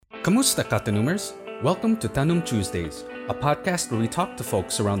Kamusta Katanumers? Welcome to Tanum Tuesdays, a podcast where we talk to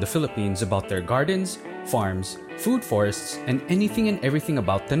folks around the Philippines about their gardens, farms, food forests, and anything and everything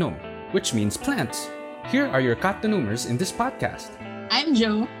about Tanum, which means plants. Here are your Katanumers in this podcast. I'm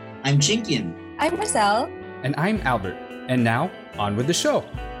Joe. I'm Chinkian. I'm Marcel. And I'm Albert. And now, on with the show.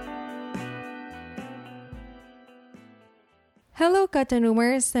 Hello,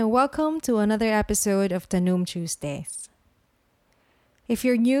 Katanumers, and welcome to another episode of Tanum Tuesdays. If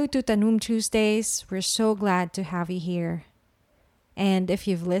you're new to Tanum Tuesdays, we're so glad to have you here. And if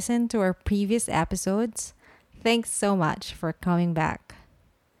you've listened to our previous episodes, thanks so much for coming back.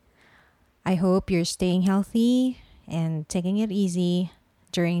 I hope you're staying healthy and taking it easy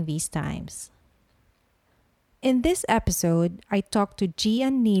during these times. In this episode, I talked to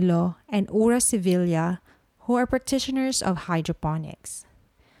Gian Nilo and Ura Sevilla, who are practitioners of hydroponics.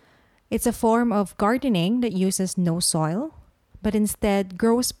 It's a form of gardening that uses no soil, but instead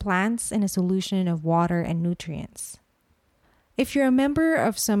grows plants in a solution of water and nutrients. If you're a member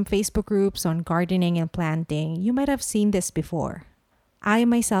of some Facebook groups on gardening and planting, you might have seen this before. I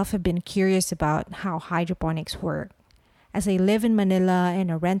myself have been curious about how hydroponics work, as I live in Manila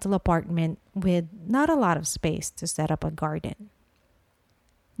in a rental apartment with not a lot of space to set up a garden.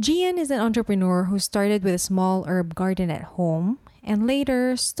 Gian is an entrepreneur who started with a small herb garden at home and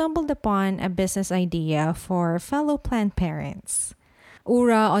later stumbled upon a business idea for fellow plant parents.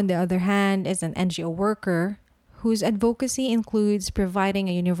 Ura, on the other hand, is an NGO worker whose advocacy includes providing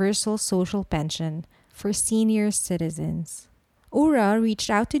a universal social pension for senior citizens. Ura reached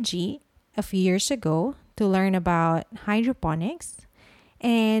out to G a few years ago to learn about hydroponics,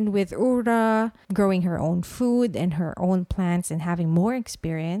 and with Ura growing her own food and her own plants and having more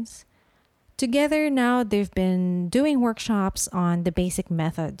experience, together now they've been doing workshops on the basic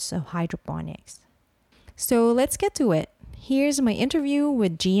methods of hydroponics. So let's get to it. Here's my interview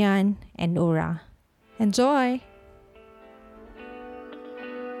with Gian and Ura. Enjoy!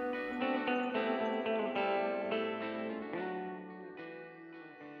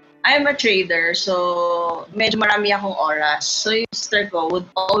 I'm a trader, so medyo marami akong oras. So yung sister ko would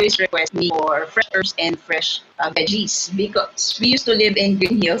always request me for fresh herbs and fresh veggies because we used to live in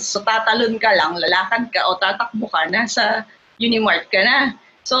Green Hills. So tatalon ka lang, lalakad ka o tatakbo ka na sa Unimart ka na.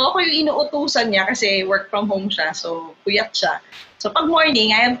 So ako yung inuutusan niya kasi work from home siya, so puyat siya. So pag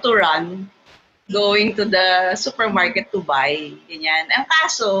morning, I have to run going to the supermarket to buy. Ganyan. Ang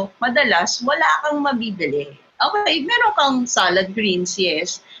kaso, madalas wala kang mabibili. Okay, meron kang salad greens,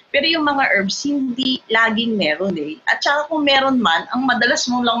 yes. Pero yung mga herbs, hindi laging meron eh. At saka kung meron man, ang madalas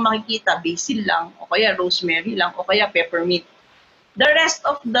mo lang makikita, basil lang, o kaya rosemary lang, o kaya peppermint. The rest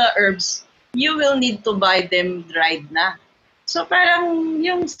of the herbs, you will need to buy them dried na. So parang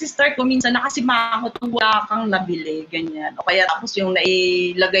yung sister ko minsan nakasimangot kung wala kang nabili, ganyan. O kaya tapos yung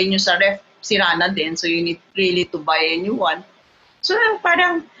nailagay nyo sa ref, sira na din, so you need really to buy a new one. So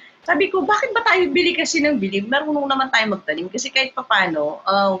parang, sabi ko, bakit ba tayo bili kasi ng bili? Marunong naman tayo magtanim. Kasi kahit papano,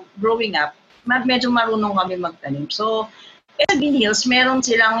 growing up, medyo marunong kami magtanim. So, sa Green Hills, meron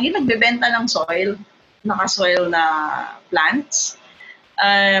silang yung nagbebenta ng soil, naka-soil na plants,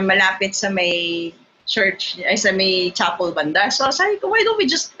 malapit sa may church, ay sa may chapel banda. So, sabi ko, why don't we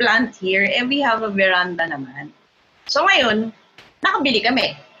just plant here? And we have a veranda naman. So, ngayon, nakabili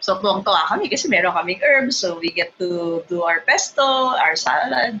kami. So, tuwang-tuwa kami kasi meron kaming herbs. So, we get to do our pesto, our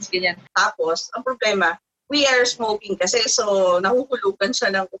salads, ganyan. Tapos, ang problema, we are smoking kasi. So, nahuhulugan siya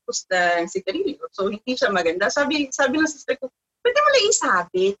ng upos ng sigarilyo. So, hindi siya maganda. Sabi ng sister ko, pwede mo lang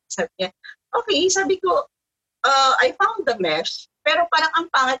isabit. Sabi niya, okay, sabi ko, I found the mesh. Pero parang ang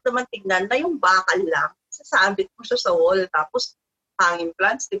pangit naman tignan na yung bakal lang. Sasabit mo siya sa wall. Tapos, hanging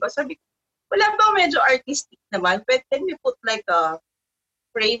plants, di ba? Sabi ko, wala ba medyo artistic naman? But then we put like a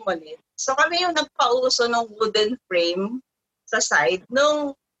frame on it. So kami yung nagpauso ng wooden frame sa side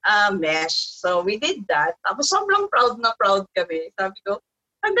nung mesh. So we did that. Tapos sobrang proud na proud kami. Sabi ko,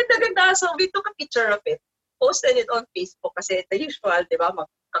 ang ganda-ganda. So we took a picture of it. Posted it on Facebook kasi the usual, di ba?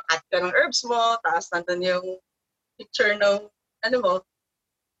 Magkakat ka ng herbs mo, tapos nandun yung picture ng ano mo.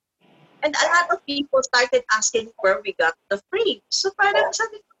 And a lot of people started asking where we got the frame. So parang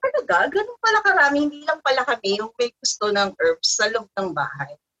sabi ko, talaga, ganun pala karami. Hindi lang pala kami yung may gusto ng herbs sa loob ng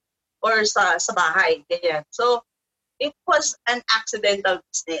bahay. Or sa bahay. Ganyan. So, it was an accidental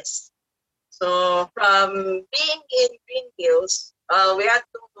business. So, from being in Green Hills, we had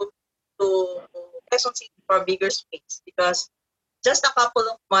to move to Quezon City for a bigger space because just a couple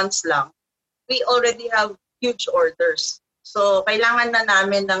of months lang, we already have huge orders. So, kailangan na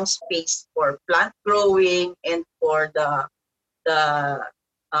namin ng space for plant growing and for the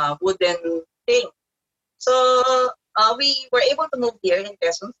wooden thing. So, we were able to move here in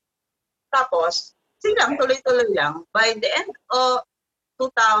Quezon Tapos, silang tuloy-tuloy lang. By the end of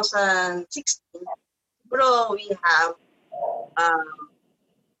 2016, bro, we have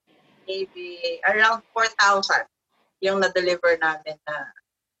maybe around 4,000 yung na-deliver namin na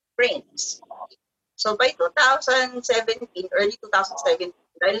frames. So by 2017, early 2017,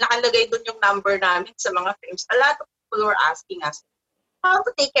 dahil nakalagay doon yung number namin sa mga frames, a lot of people were asking us how to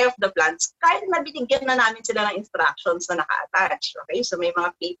take care of the plants. Kahit na binigyan na namin sila ng instructions na naka-attach. Okay? So may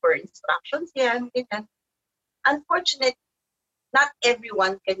mga paper instructions yan. Ganyan. Unfortunately, not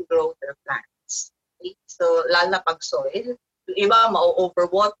everyone can grow their plants. Okay? So lalo na pag soil, yung iba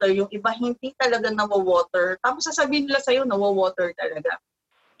ma-overwater, yung iba hindi talaga nawa-water. Tapos sasabihin nila sa'yo, nawa-water talaga.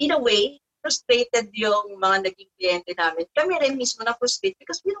 In a way, frustrated yung mga naging kliyente namin. Kami rin mismo na frustrated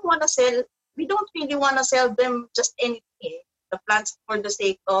because we don't really want to sell them just anything, the plants for the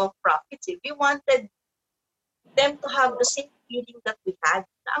sake of profits. We wanted them to have the same feeling that we had.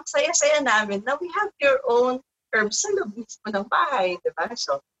 Na ang saya-saya namin na we have your own herbs sa loob mismo ng bahay, di ba?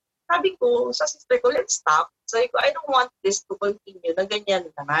 So, sabi ko sa sister ko, let's stop. Sabi ko, I don't want this to continue na ganyan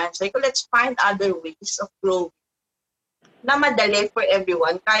naman. Sabi ko, let's find other ways of growing na madali for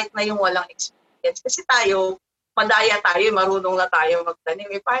everyone, kahit na yung walang experience. Kasi tayo, madaya tayo, marunong na tayo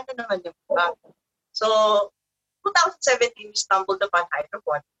magtanim. Paano naman yung iba? So, 2017, we stumbled upon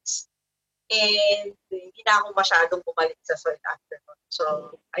hydroponics. And hindi na ako masyadong bumalik sa soil after nun.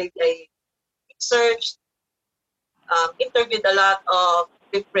 So, I researched, interviewed a lot of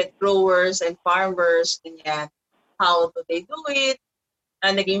different growers and farmers, ganyan. How do they do it?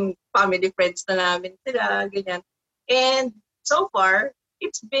 Naging family friends na namin sila, ganyan. And so far,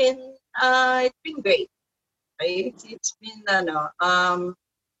 it's been great. Right? It's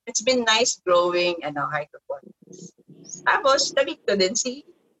been nice growing hydroponics. Tapos, talig ko din si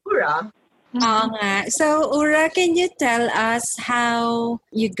Ura. Oo nga. So, Ura, can you tell us how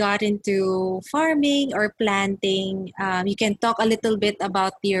you got into farming or planting? You can talk a little bit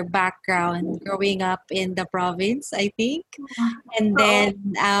about your background growing up in the province, I think. And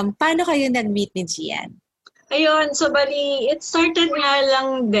then, paano kayo nag-meet ni Gian? Ayun, so bali, it started nga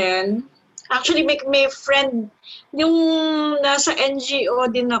lang din. Actually, may friend, yung nasa NGO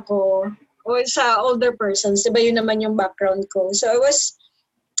din ako, o sa older persons, diba yun naman yung background ko. So I was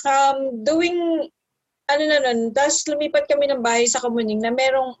doing, tapos lumipat kami ng bahay sa Kamuning na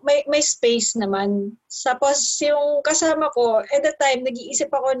may space naman. Tapos yung kasama ko, at the time,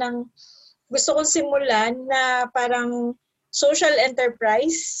 nag-iisip ako ng gusto kong simulan na parang social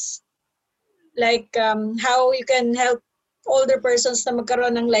enterprise. Like how you can help older persons na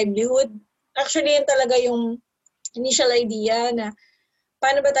magkaroon ng livelihood. Actually, yun talaga yung initial idea na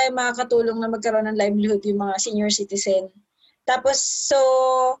paano ba tayo makakatulong na magkaroon ng livelihood yung mga senior citizen. Tapos, so,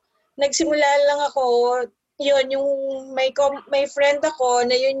 nagsimula lang ako, yun, yung may friend ako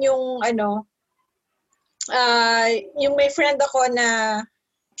na yun yung yung may friend ako na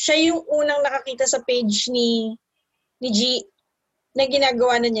siya yung unang nakakita sa page ni G na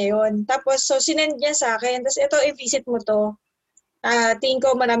ginagawa na niya yun. Tapos, so, sinend niya sa akin. Tapos, ito, i-visit mo to. Tingin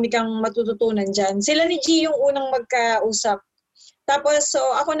ko marami kang matututunan dyan. Sila ni G yung unang magkausap. Tapos, so,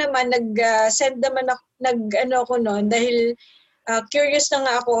 ako naman, nag-send naman ako noon dahil curious na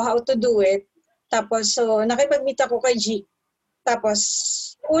nga ako how to do it. Tapos, so, nakipag-meet ako kay G. Tapos,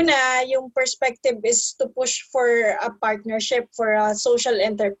 una, yung perspective is to push for a partnership for a social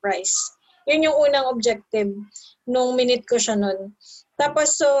enterprise. Yun yung unang objective nung minute ko siya nun.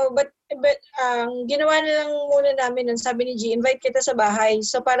 Tapos, so, but ginawa na lang muna namin nun, sabi ni G, invite kita sa bahay,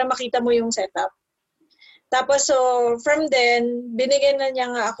 so para makita mo yung setup. Tapos, so, from then, binigyan na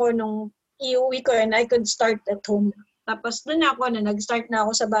niya nga ako nung iuwi ko and I could start at home. Tapos, doon ako nag-start na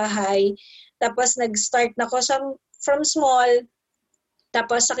ako sa bahay. Tapos, nag-start na ako from small.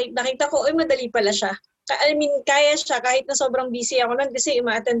 Tapos, nakita ko, madali pala siya. I mean, kaya siya kahit na sobrang busy ako nun kasi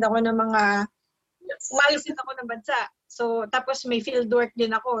ima-attend ako ng mga umalis din ako ng bansa. So, tapos may field work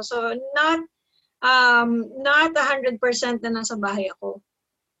din ako. So, not 100% na nasa bahay ako.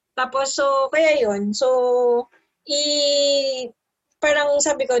 Tapos, so, kaya yun. So, parang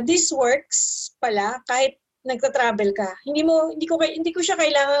sabi ko, this works pala kahit nagta-travel ka. Hindi ko siya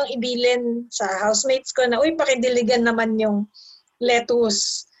kailangang ibilin sa housemates ko na, uy, pakidiligan naman yung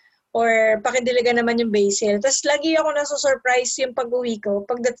lettuce or pakidiligan naman yung basil. Tapos lagi ako nasusurprise yung pag-uwi ko,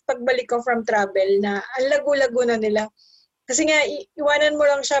 pagbalik ko from travel na ang lago-lago na nila. Kasi nga, iwanan mo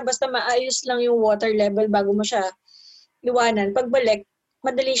lang siya basta maayos lang yung water level bago mo siya iwanan. Pagbalik,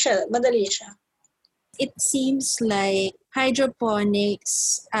 madali siya. It seems like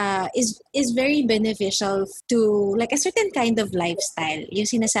hydroponics is very beneficial to like a certain kind of lifestyle. Yung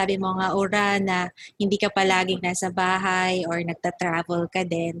sinasabi mo nga, Ora, na hindi ka palaging nasa bahay or nagta-travel ka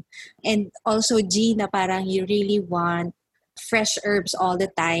din. And also, G, na parang you really want fresh herbs all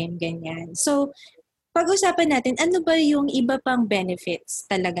the time, ganyan. So, pag-usapan natin, ano ba yung iba pang benefits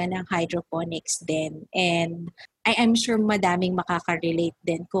talaga ng hydroponics din? And I'm sure madaming makaka-relate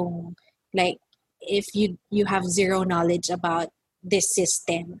din kung like if you have zero knowledge about this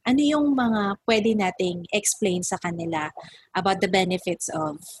system. Ano yung mga pwede nating explain sa kanila about the benefits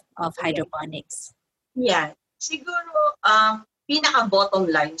of hydroponics? Yeah. Siguro, pinaka-bottom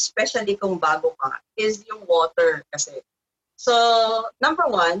line, especially kung bago ka, is yung water kasi. So, number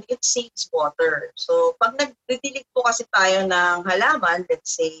one, it saves water. So, pag nagdidilig po kasi tayo ng halaman,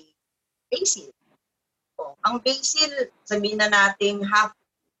 let's say, basil. So, ang basil, sabihin na natin half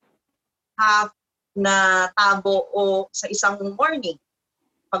na tabo o sa isang morning.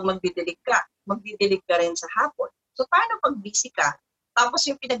 Pag magdidilig ka rin sa hapon. So, paano pag busy ka? Tapos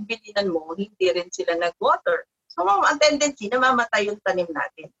yung pinagbilinan mo, hindi rin sila nag-water. So, ang tendency, namamatay yung tanim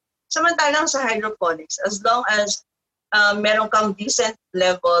natin. Samantalang sa hydroponics, as long as meron kang decent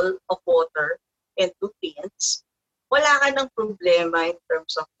level of water and nutrients, wala ka ng problema in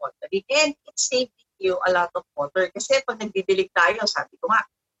terms of watering. And it saves you a lot of water. Kasi pag nagdidilig tayo, sabi ko nga,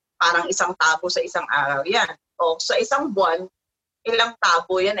 parang isang tabo sa isang araw yan. O sa isang buwan, ilang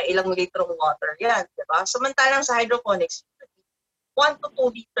tabo yan, ilang litrong water yan. Diba? Samantalang sa hydroponics, 1 to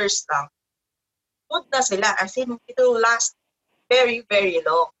 2 liters lang. Good na sila. As in, it will last very, very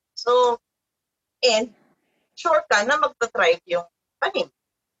long. So, and sure ka na magta-thrive yung tanim.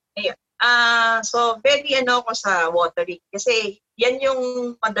 Ayun. So, very ko sa watering. Kasi yan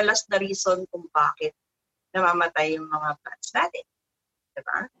yung madalas na reason kung bakit namamatay yung mga plants natin.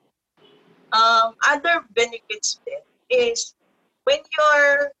 Diba? Other benefits din is when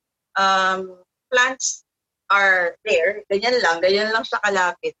your plants are there, ganyan lang siya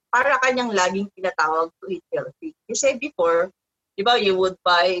kalapit, para kanyang laging tinatawag to eat healthy. Kasi before, di ba, you would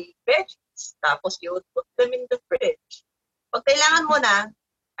buy veggies, tapos you would put them in the fridge. Pag kailangan mo na,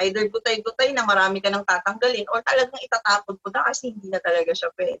 either gutay-gutay na marami ka nang tatanggalin or talagang itatapon mo na kasi hindi na talaga siya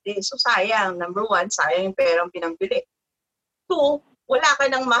pwede. So sayang, number one, sayang yung perang pinambili. Two, wala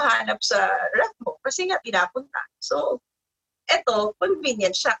ka nang mahanap sa ref mo kasi nga tinapon na. So, eto,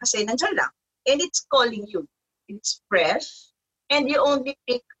 convenient siya kasi nandiyan lang. And it's calling you. It's fresh and you only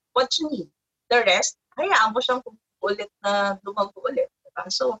pick what you need. The rest, hayaan mo siyang ulit na dumago ulit. Diba?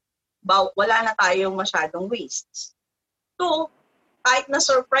 So, wala na tayong masyadong wastes. Two, kahit na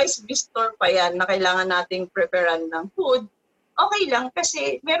surprise visitor pa yan na kailangan nating preparean ng food, okay lang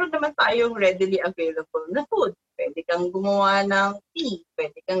kasi meron naman tayong readily available na food. Pwede kang gumawa ng tea,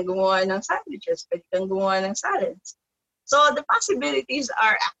 pwede kang gumawa ng sandwiches, pwede kang gumawa ng salads. So the possibilities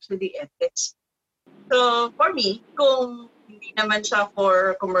are actually endless. So for me, kung hindi naman siya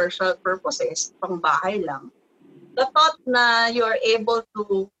for commercial purposes, pang bahay lang, the thought na you're able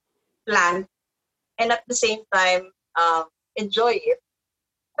to plant and at the same time enjoy it,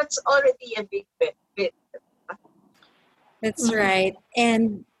 that's already a big benefit. That's right.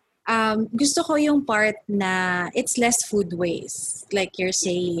 And gusto ko yung part na it's less food waste, like you're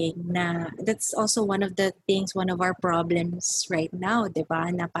saying, na that's also one of the things, one of our problems right now, di ba?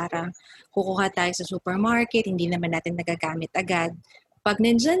 Na parang kukuha tayo sa supermarket, hindi naman natin nagagamit agad. Pag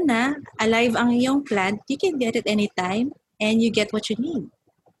nandyan na, alive ang iyong plant, you can get it anytime and you get what you need.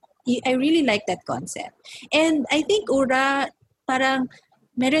 I really like that concept. And I think, Ura, parang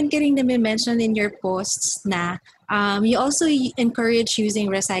meron ka rin na-mention in your posts na you also encourage using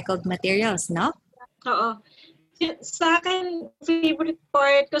recycled materials, no? Oo. Sa akin, favorite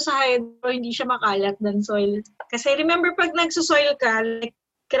part ko sa hydro, hindi siya makalat ng soil. Kasi remember, pag nagsusoil ka, like,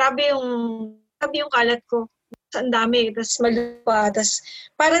 grabe yung kalat ko. Ang dami, tapos malupa. Tapos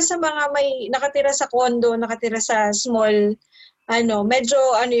para sa mga may nakatira sa condo, nakatira sa small, medyo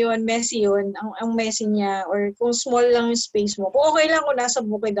messy yun, ang messy niya, or kung small lang yung space mo. Kung okay lang kung nasa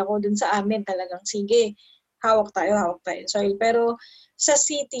bukid ako dun sa amin, talagang sige, hawak tayo. Sorry, pero sa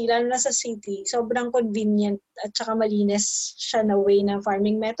city, lalo na sa city, sobrang convenient at saka malinis siya na way ng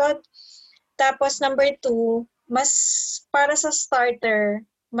farming method. Tapos number 2, mas para sa starter,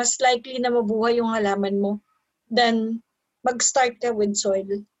 mas likely na mabuhay yung halaman mo than mag-start ka with soil.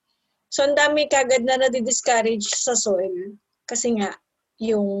 So, ang dami kagad na nadi-discourage sa soil. Kasi nga,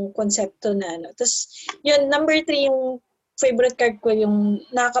 yung konsepto na Tapos, yun, number 3, yung favorite card ko, yung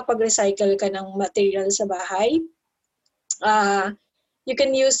nakakapag-recycle ka ng material sa bahay. You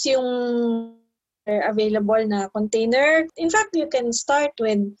can use yung available na container. In fact, you can start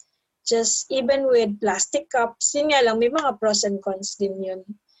with just even with plastic cups, yun nga lang, may mga pros and cons din yun.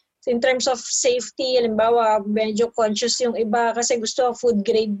 So in terms of safety, halimbawa, medyo conscious yung iba kasi gusto food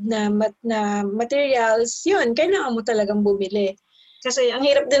grade na materials, yun, kailangan mo talagang bumili. Kasi ang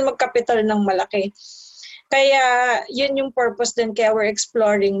hirap din magkapital ng malaki. Kaya yun yung purpose din kaya we're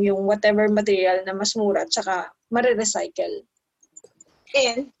exploring yung whatever material na mas mura at saka marirecycle.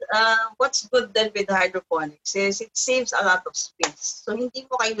 And what's good then with hydroponics is it saves a lot of space. So hindi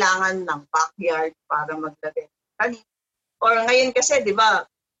mo kailangan ng backyard para maglagay ng tanim. Or ngayon kasi, di ba,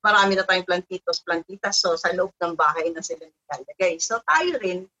 marami na tayong plantitas. So sa loob ng bahay na sila nilalagay. So tayo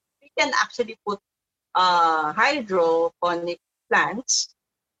rin, we can actually put hydroponic plants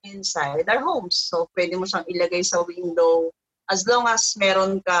inside our homes. So pwede mo siyang ilagay sa window as long as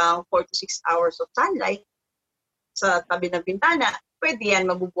meron kang 4 to 6 hours of sunlight sa tabi ng bintana, pwede yan,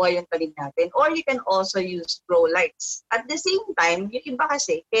 mabubuhay yung talim natin. Or you can also use grow lights. At the same time, yung iba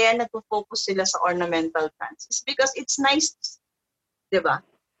kasi, kaya nagpo-focus sila sa ornamental plants is because it's nice, di ba?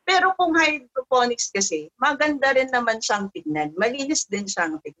 Pero kung hydroponics kasi, maganda rin naman siyang tignan. Malinis din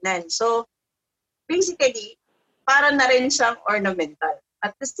siyang tignan. So, basically, para na rin siyang ornamental.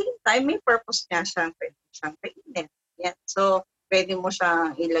 At the same time, may purpose niya siyang pwede siyang kainin. Yan. So, pwede mo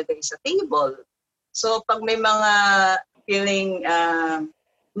siyang ilagay sa table. So, pag may mga feeling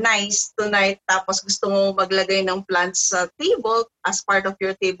nice tonight, tapos gusto mo maglagay ng plants sa table as part of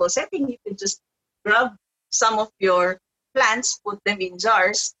your table setting, you can just grab some of your plants, put them in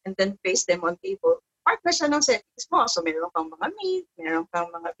jars, and then place them on table. Part na siya ng settings mo. So, meron kang mga meat, meron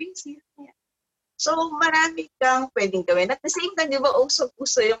kang mga basil. Yan. So, marami kang pwedeng gawin. At the same time, di ba, uso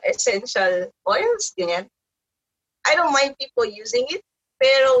yung essential oils, ganyan. I don't mind people using it,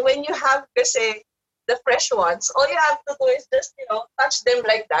 pero when you have kasi the fresh ones, all you have to do is just, touch them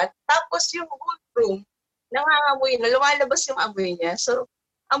like that. Tapos yung whole room, nangangamoy na, lumalabas yung amoy niya. So,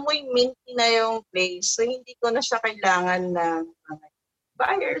 amoy minty na yung place. So, hindi ko na siya kailangan ng mga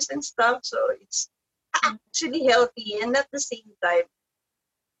buyers and stuff. So, it's actually healthy and at the same time,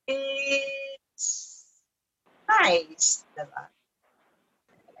 it's nice. Diba?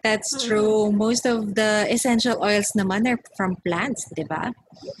 That's true. Most of the essential oils naman are from plants, di ba?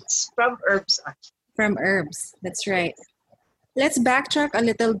 It's from herbs actually. From herbs. That's right. Let's backtrack a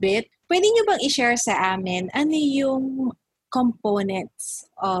little bit. Pwede nyo bang i-share sa amin ano yung components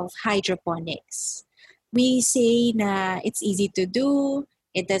of hydroponics? We say na it's easy to do,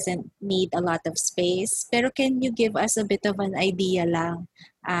 it doesn't need a lot of space, pero can you give us a bit of an idea lang?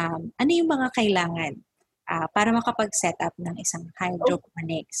 Ano yung mga kailangan para makapag-set up ng isang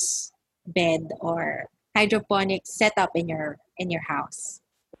hydroponics bed or hydroponics setup in your house?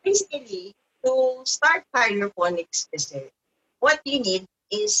 Basically, to start hydroponics kasi, what you need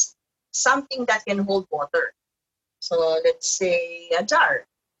is something that can hold water. So, let's say a jar.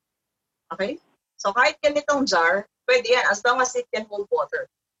 Okay? So, kahit ganitong jar, pwede yan as long as it can hold water.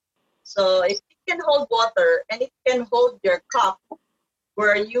 So, if it can hold water and it can hold your cup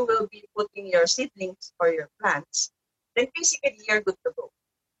where you will be putting your seedlings or your plants, then basically you're good to go.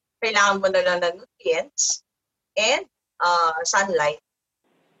 Kailangan mo na lang ng nutrients and sunlight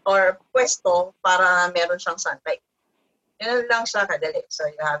or pwesto para meron siyang sunlight. Yun lang siya kadali. So,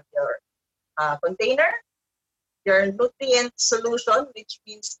 you have your container, your nutrient solution, which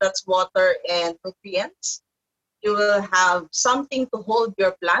means that's water and nutrients. You will have something to hold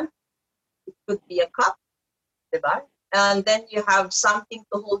your plant. It could be a cup, diba? And then you have something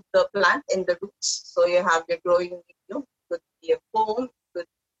to hold the plant and the roots. So you have your growing medium. It could be a foam, it could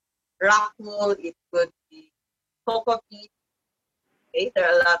be rock wool, it could be cocoa peat. Okay, there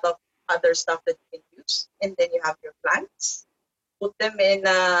are a lot of other stuff that you can use. And then you have your plants. Put them in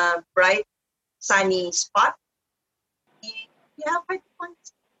a bright, sunny spot. You have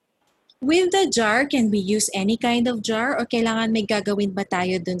hydroponics. With the jar, can we use any kind of jar or kailangan may gagawin ba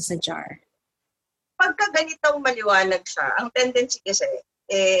tayo dun sa jar? Pagka ganitong maliwanag siya, ang tendency kasi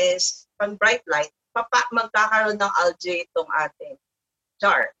is from bright light, magkakaroon ng algae itong ating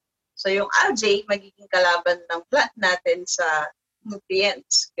jar. So yung algae, magiging kalaban ng plant natin sa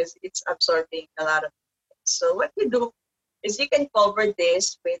nutrients because it's absorbing a lot of nutrients. So what you do is you can cover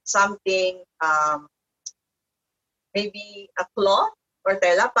this with something, maybe a cloth or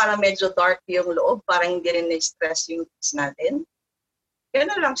tela para medyo dark yung loob, para hindi rin na-stress yung roots natin.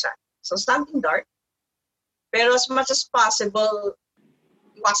 Gano'n lang siya. So something dark. Pero as much as possible,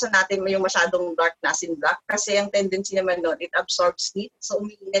 iwasan natin yung masyadong dark na as in black kasi ang tendency naman nun, it absorbs heat. So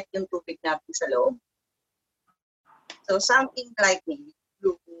umiinit yung tubig natin sa loob. So something like maybe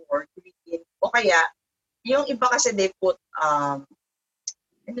blue or green. O kaya, yung iba kasi they put, ano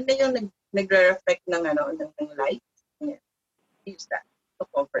na yung nagre-reflect ng light. Yeah. Use that to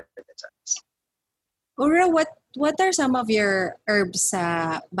cover the Ura, what are some of your herbs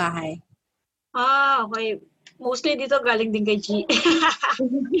sa bahay? Okay. Mostly dito galing din kay G.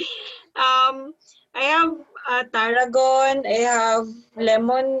 I have tarragon, I have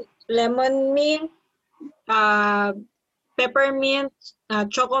lemon mint, peppermint,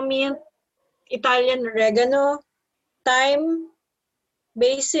 choco mint, Italian oregano, thyme,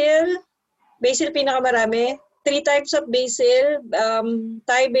 basil pinakamarami. 3 types of basil,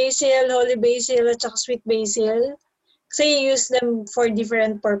 Thai basil, holy basil, at saka sweet basil. Kasi you use them for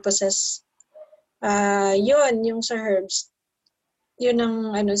different purposes. Yun, yung sa herbs. Yun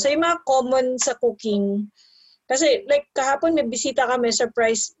ang ano. So yung mga common sa cooking. Kasi like kahapon may bisita kami,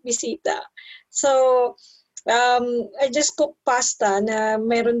 surprise bisita. So, I just cooked pasta na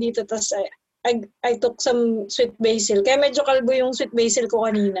meron dito. Tapos I took some sweet basil. Kaya medyo kalbo yung sweet basil ko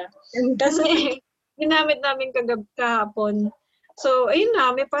kanina. Kasi ginamit namin kahapon. So, ayun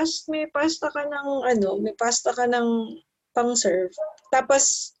na, may pasta ka ng pang-serve.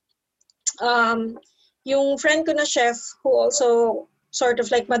 Tapos, yung friend ko na chef who also sort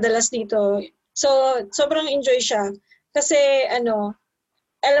of like madalas dito. So, sobrang enjoy siya. Kasi,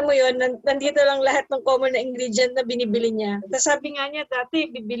 alam mo yun, nandito lang lahat ng common na ingredient na binibili niya. Tapos sabi nga niya, dati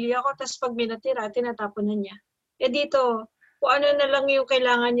bibili ako, tapos pag may natira, tinatapon na niya. Dito, kung ano na lang yung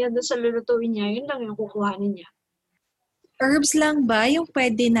kailangan niya doon sa lulutuin niya, yun lang yung kukuhanin niya. Herbs lang ba yung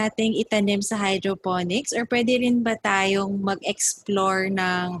pwede nating itanim sa hydroponics or pwede rin ba tayong mag-explore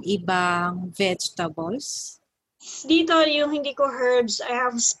ng ibang vegetables? Dito, yung hindi ko herbs, I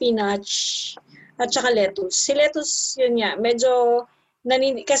have spinach at saka lettuce. Si lettuce, yun nga, medyo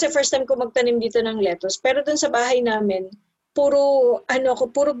kasi first time ko magtanim dito ng lettuce. Pero dun sa bahay namin,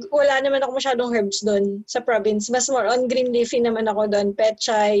 wala naman ako masyadong herbs doon sa province. Mas more on green leafy naman ako doon.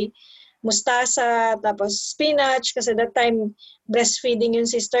 Pechay, mustasa, tapos spinach. Kasi that time, breastfeeding yung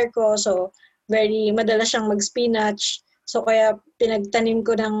sister ko. So, very madalas siyang mag-spinach. So, kaya pinagtanim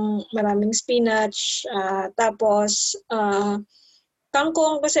ko ng maraming spinach. Tapos,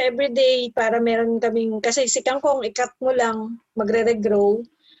 kangkong kasi everyday para meron kaming, kasi si kangkong ikat mo lang, magre-regrow.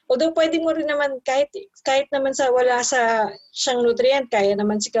 Although pwede mo rin naman kahit naman sa wala sa siyang nutrient, kaya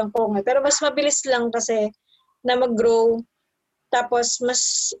naman si kangkong. Pero mas mabilis lang kasi na mag-grow. Tapos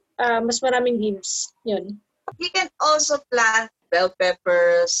mas maraming leaves. Yun. You can also plant bell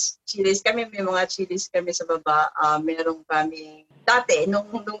peppers, chilies. May mga chilies kami sa baba. Meron kami, dati, nung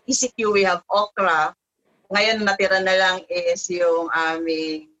ECQ we have okra. Ngayon natira na lang is yung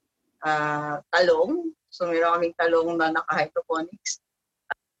aming talong. So meron kaming talong na naka-hydroponics.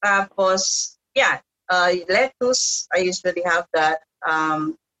 Tapos, lettuce, I usually have that.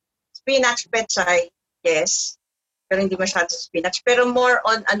 Spinach, pechay, yes. Pero hindi masyado spinach. Pero more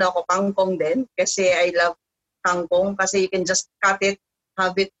on, kangkong din. Kasi I love kangkong. Kasi you can just cut it,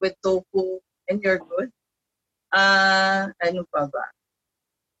 have it with tofu, and you're good. Ano pa ba?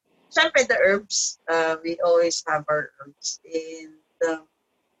 Siyempre, the herbs. We always have our herbs. And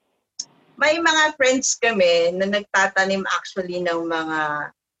may mga friends kami na nagtatanim actually ng mga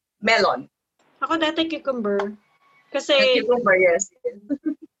melon. Ako dati cucumber. Kasi Cucumber, yes.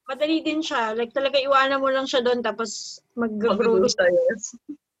 madali din siya. Like talaga iwanan mo lang siya doon tapos mag-grow siya, yes.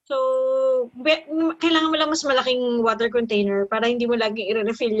 So, kailangan mo lang mas malaking water container para hindi mo laging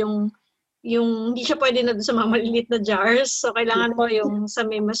i-refill yung hindi siya pwede na doon sa mga maliliit na jars. So, kailangan mo yung sa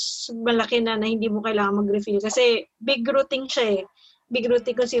may mas malaki na hindi mo kailangan mag-refill. Kasi big rooting siya eh. Big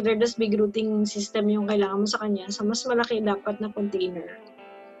rooting, considered as big rooting system yung kailangan mo sa kanya. So, mas malaki dapat na container.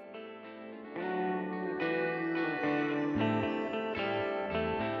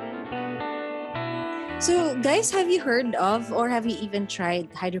 So, guys, have you heard of or have you even tried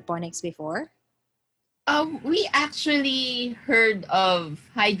hydroponics before? We actually heard of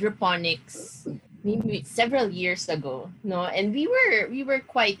hydroponics maybe several years ago, no? And we were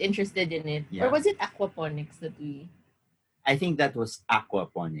quite interested in it. Yeah. Or was it aquaponics that we? I think that was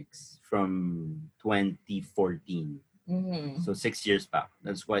aquaponics from 2014. Mm-hmm. So 6 years back.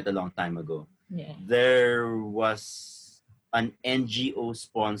 That's quite a long time ago. Yeah. There was an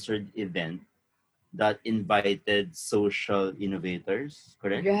NGO-sponsored event that invited social innovators,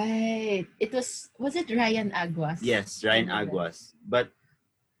 correct? Right. Was it Ryan Aguas? Yes, Ryan Aguas. But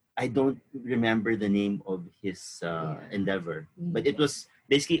I don't remember the name of his endeavor. But it was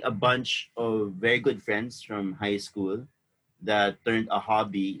basically a bunch of very good friends from high school that turned a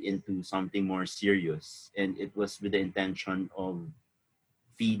hobby into something more serious. And it was with the intention of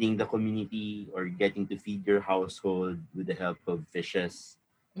feeding the community or getting to feed your household with the help of fishes,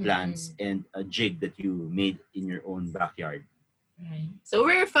 plants, and a jig that you made in your own backyard. Right. So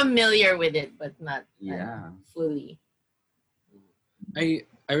we're familiar with it, but not Yeah. fully. I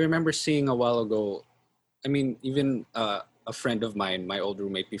remember seeing a while ago I mean, even a friend of mine, my old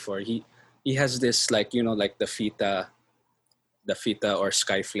roommate before, he has this like, you know, like the fita or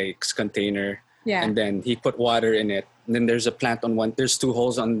skyflakes container, Yeah. and then he put water in it. And then there's a plant on one. There's two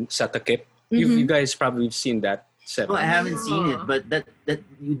holes on sa takip. You guys probably have seen that Oh, setup. I haven't seen it, but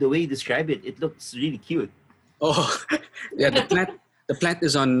the way you describe it, it looks really cute. Oh, yeah. The plant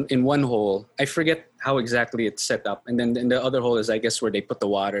is in one hole. I forget how exactly it's set up, and then in the other hole is, I guess, where they put the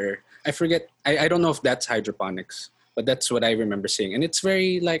water. I forget. I don't know if that's hydroponics, but that's what I remember seeing. And it's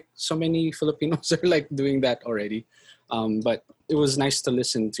very like so many Filipinos are like doing that already. But it was nice to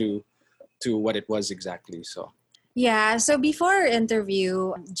listen to what it was exactly. So Yeah, so before our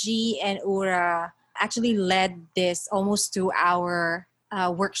interview, G and Ura actually led this almost 2 hour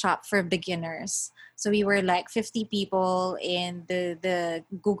workshop for beginners. So we were like 50 people in the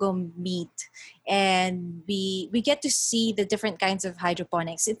Google Meet, and we get to see the different kinds of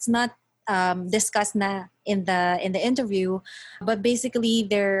hydroponics. It's not discussed na in the interview, but basically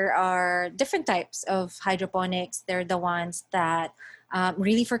there are different types of hydroponics. They're the ones that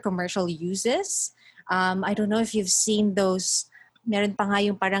really for commercial uses. I don't know if you've seen those. Meron pa nga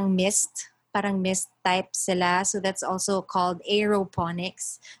yung parang mist type sila. So that's also called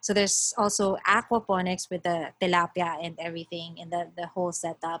aeroponics. So there's also aquaponics with the tilapia and everything in the whole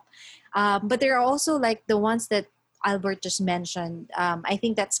setup. But there are also like the ones that Albert just mentioned. I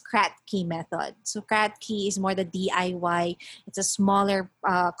think that's Kratky method. So Kratky is more the DIY. It's a smaller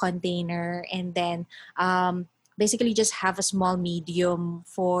container, and then basically just have a small medium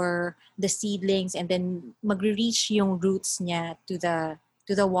for the seedlings, and then magre-reach yung roots niya to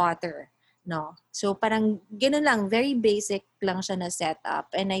the water. No. So parang ganun lang, very basic lang siya na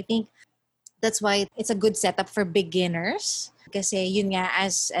setup. And I think that's why it's a good setup for beginners. Kasi yun nga,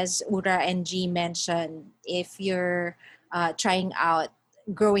 as Ura and G mentioned, if you're trying out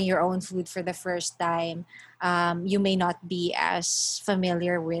growing your own food for the first time, you may not be as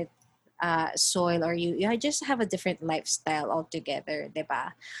familiar with soil, or you just have a different lifestyle altogether,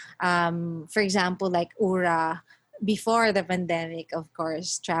 diba? For example, like Ura, before the pandemic, of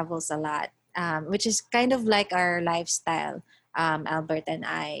course, travels a lot, which is kind of like our lifestyle, Albert and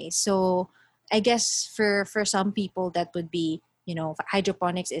I. So I guess for some people that would be,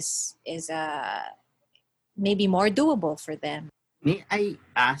 hydroponics is maybe more doable for them. May I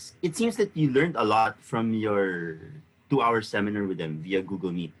ask? It seems that you learned a lot from your 2-hour seminar with them via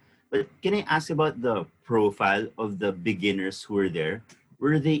Google Meet. But can I ask about the profile of the beginners who were there?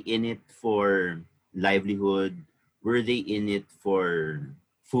 Were they in it for livelihood? Were they in it for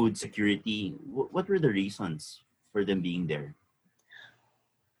food security? What were the reasons for them being there?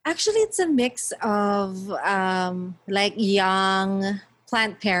 Actually, it's a mix of like young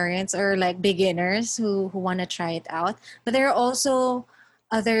plant parents or like beginners who want to try it out. But there are also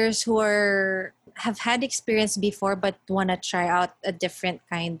others who have had experience before but want to try out a different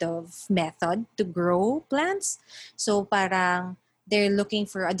kind of method to grow plants. So parang they're looking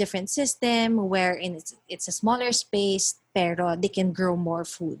for a different system wherein it's a smaller space pero they can grow more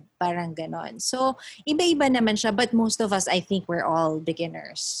food. Parang ganon. So iba-iba naman siya, but most of us, I think we're all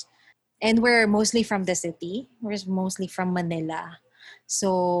beginners. And we're mostly from the city. We're mostly from Manila.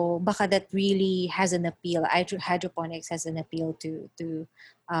 So baka that really has an appeal. Hydroponics has an appeal to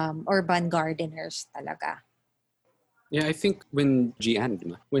urban gardeners talaga. yeah, I think when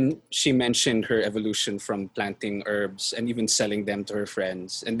she mentioned her evolution from planting herbs and even selling them to her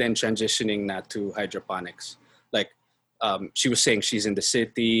friends, and then transitioning na to hydroponics, like she was saying she's in the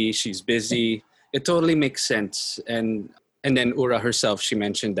city, she's busy. It totally makes sense. And then Ura herself, she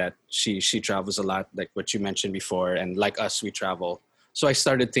mentioned that she travels a lot, like what you mentioned before, and like us, we travel. So I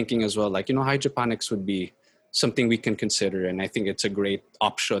started thinking as well, like, hydroponics would be something we can consider, and I think it's a great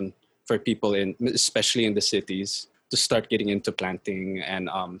option for people especially in the cities, to start getting into planting. And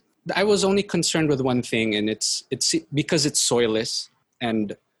I was only concerned with one thing, and it's because it's soilless,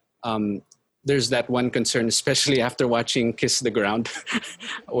 and there's that one concern, especially after watching Kiss the Ground,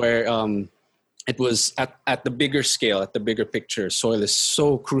 where it was at the bigger scale, at the bigger picture, soil is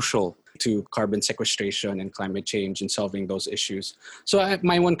so crucial to carbon sequestration and climate change and solving those issues. So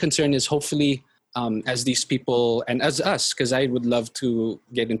my one concern is hopefully as these people and as us, because I would love to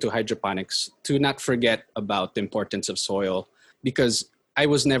get into hydroponics, to not forget about the importance of soil, because I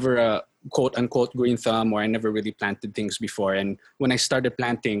was never a quote unquote green thumb, or I never really planted things before. And when I started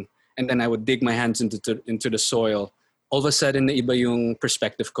planting, and then I would dig my hands into the soil, all of a sudden, iba yung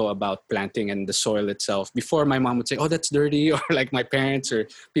perspective ko about planting and the soil itself. Before, my mom would say, "Oh, that's dirty," or like my parents or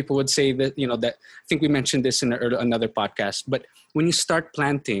people would say that, that I think we mentioned this in another podcast. But when you start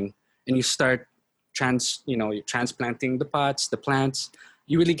planting and you start transplanting the pots, the plants,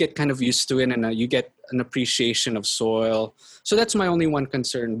 you really get kind of used to it, and you get an appreciation of soil. So that's my only one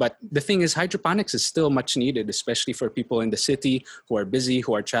concern. But the thing is, hydroponics is still much needed, especially for people in the city who are busy,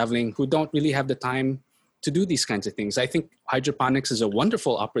 who are traveling, who don't really have the time to do these kinds of things. I think hydroponics is a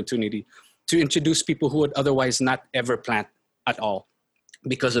wonderful opportunity to introduce people who would otherwise not ever plant at all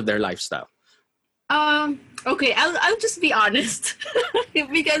because of their lifestyle. Okay, I'll just be honest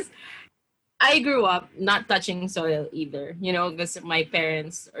because I grew up not touching soil either, because my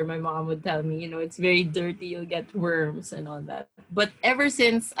parents or my mom would tell me, it's very dirty, you'll get worms and all that. But ever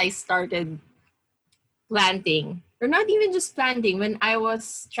since I started planting, or not even just planting, when I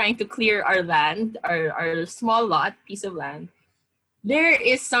was trying to clear our land, our small piece of land, there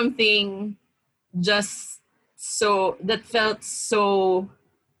is something just that felt so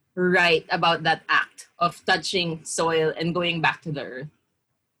right about that act of touching soil and going back to the earth.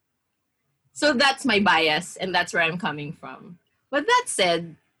 So that's my bias, and that's where I'm coming from. But that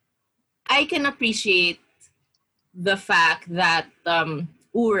said, I can appreciate the fact that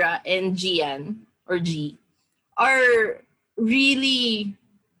Ura and Gian, or G, are really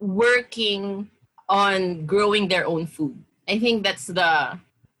working on growing their own food. I think that's the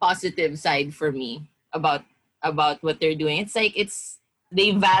positive side for me about what they're doing. It's like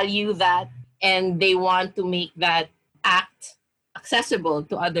they value that, and they want to make that act accessible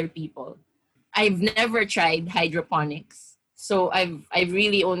to other people. I've never tried hydroponics, so I've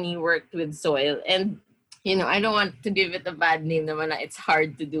really only worked with soil. And I don't want to give it a bad name naman na it's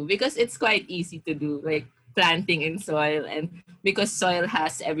hard to do, because it's quite easy to do, like planting in soil, and because soil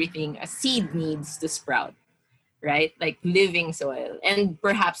has everything a seed needs to sprout, right? Like living soil. And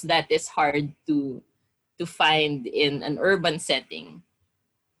perhaps that is hard to find in an urban setting.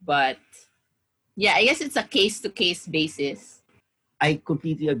 But yeah, I guess it's a case-to-case basis. I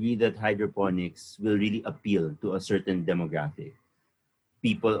completely agree that hydroponics will really appeal to a certain demographic,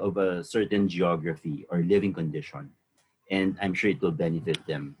 people of a certain geography or living condition, and I'm sure it will benefit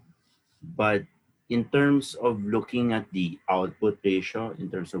them. But in terms of looking at the output ratio,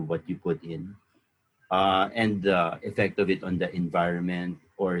 in terms of what you put in, and the effect of it on the environment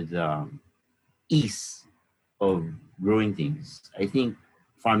or the ease of growing things, I think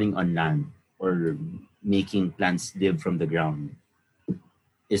farming on land or making plants live from the ground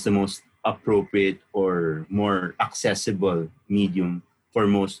is the most appropriate or more accessible medium for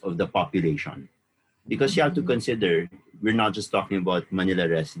most of the population. Because you have to consider, we're not just talking about Manila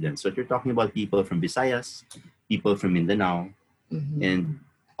residents, but you're talking about people from Visayas, people from Mindanao, and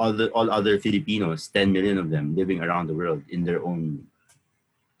all other Filipinos, 10 million of them living around the world in their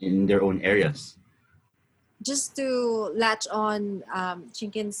own areas. Just to latch on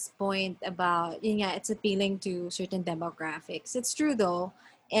Chinkin's point about, it's appealing to certain demographics. It's true though.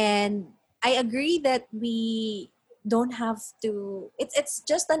 And I agree that we don't have to, it's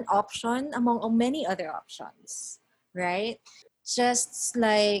just an option among many other options, right? Just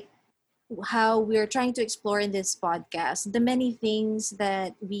like how we're trying to explore in this podcast, the many things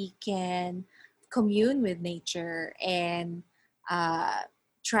that we can commune with nature and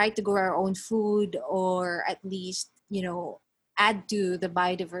try to grow our own food, or at least, add to the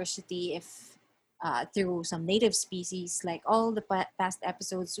biodiversity if through some native species. Like all the past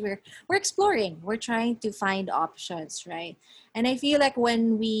episodes, we're exploring, we're trying to find options, right? And I feel like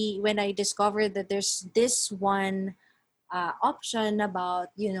when I discovered that there's this one option about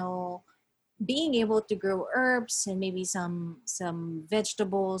being able to grow herbs and maybe some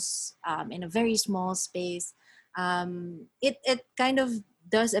vegetables in a very small space, it kind of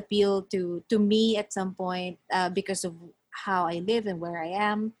does appeal to me at some point because of how I live and where I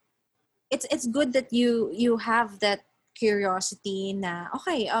am. It's good that you have that curiosity na,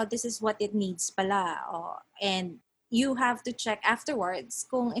 okay, this is what it needs pala. And you have to check afterwards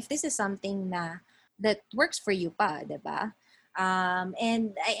kung if this is something that works for you pa, diba?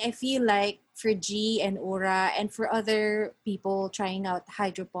 And I feel like for G and Ura and for other people trying out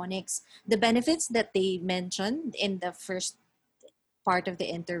hydroponics, the benefits that they mentioned in the first part of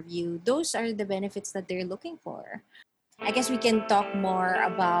the interview, those are the benefits that they're looking for. I guess we can talk more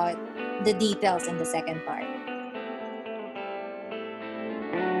about the details in the second part.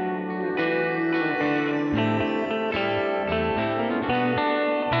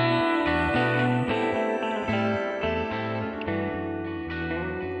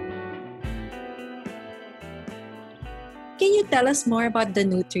 Can you tell us more about the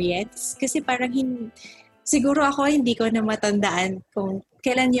nutrients? Kasi parang siguro ako hindi ko na matandaan kung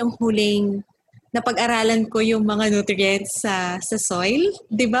kailan yung huling napag-aralan ko yung mga nutrients sa soil.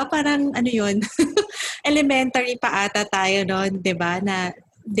 'Di ba? Parang ano 'yun? Elementary pa ata tayo noon, 'di ba? Na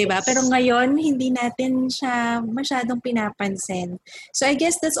 'Di ba? Pero ngayon, hindi natin siya masyadong pinapansin. So I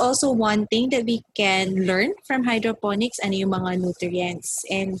guess that's also one thing that we can learn from hydroponics, ano yung mga nutrients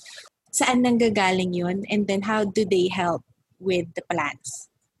and saan nanggagaling yun, and then how do they help with the plants?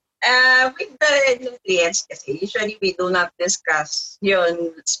 With the nutrients kasi, usually we do not discuss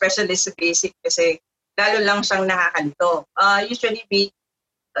yun, especially sa basic kasi lalo lang siyang nakakalito. Usually we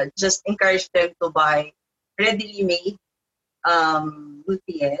just encourage them to buy readily made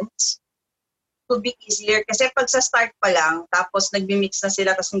nutrients. Could be easier kasi pag sa start pa lang, tapos nagmi-mix na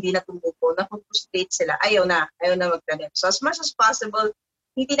sila tapos hindi na tumubo, na-frustrate sila, ayaw na magtanim. So as much as possible,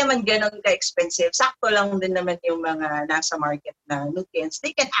 hindi naman ganun ka-expensive. Sakto lang din naman yung mga nasa market na nutrients.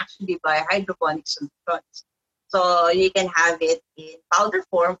 They can actually buy hydroponic solutions. So you can have it in powder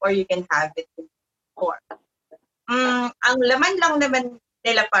form or you can have it in form. Ang laman lang naman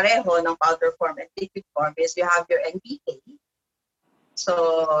nila pareho ng powder form and liquid form is you have your NPK. So,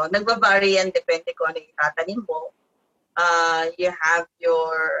 nagbabari yan depende kung ano yung tatanim mo. You have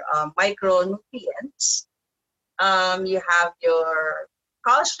your micronutrients. You have your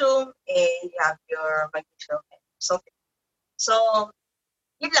calcium and you have your magnesium and sulfate. So,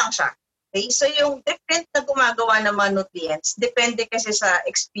 yun lang siya. Okay? So, yung different na gumagawa ng mga nutrients, depende kasi sa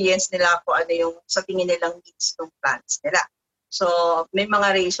experience nila kung ano yung sa tingin nilang needs ng plants nila. So, may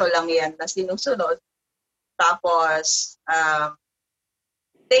mga ratio lang yan na sinusunod. Tapos,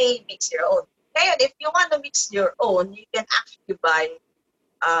 they mix your own. Kaya if you want to mix your own, you can actually buy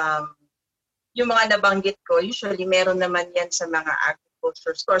yung mga nabanggit ko. Usually, meron naman yan sa mga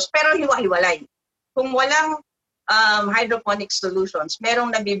agriculture stores. Pero hiwa-hiwalay. Kung walang hydroponic solutions,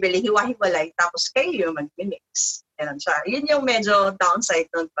 merong nabibili hiwa-hiwalay, tapos kayo yung mag-mix. Yan siya. Yun yung medyo downside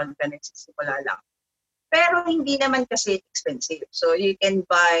nun pag nagsisimula lang. Pero hindi naman kasi expensive. So you can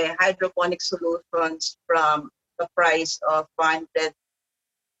buy hydroponic solutions from the price of 175,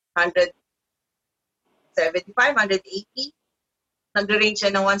 180. Nag-range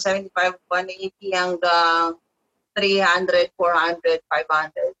siya ng 175, 180 hanggang 300, 400,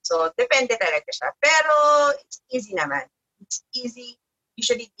 500. So depende talaga siya. Pero it's easy naman. It's easy.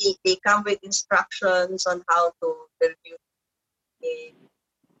 Usually they come with instructions on how to review it.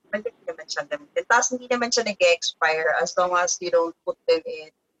 Madali naman siya gamitin. Tapos hindi naman siya nag-expire as long as you don't put them in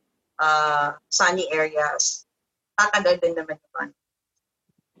sunny areas. Tatagal din naman naman.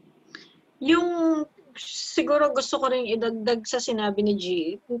 Yung siguro gusto ko rin idagdag sa sinabi ni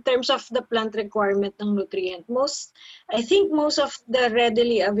G, in terms of the plant requirement ng nutrient, I think most of the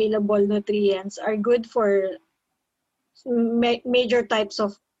readily available nutrients are good for major types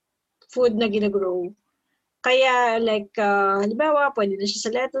of food na ginagrow. Kaya like, halimbawa, pwede na siya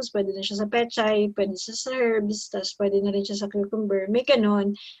sa lettuce, pwede na siya sa pechay, pwede siya sa herbs, tapos pwede na rin siya sa cucumber, may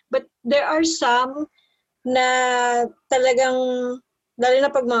ganun. But there are some na talagang, lalo na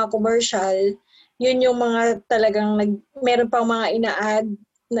pag mga commercial, yun yung mga talagang meron pang mga ina-add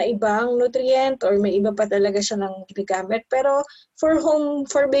na ibang nutrient or may iba pa talaga siya ng ginagamit. Pero for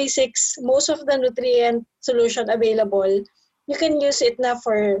basics, most of the nutrient solution available, you can use it na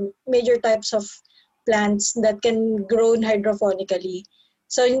for major types of plants that can grow hydrophonically.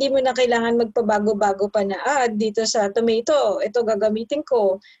 So, hindi mo na kailangan magpabago-bago pa na, dito sa tomato, ito gagamitin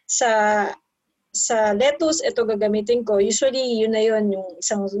ko. Sa lettuce, ito gagamitin ko. Usually, yun na yun, yung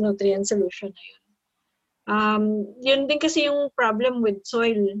isang nutrient solution na yun. Yun din kasi yung problem with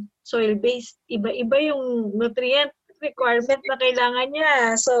soil-based. Iba-iba yung nutrient requirement na kailangan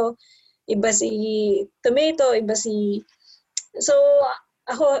niya. So, iba si tomato, So,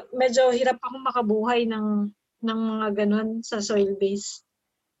 ako, medyo hirap akong makabuhay ng mga ganun sa soil-based.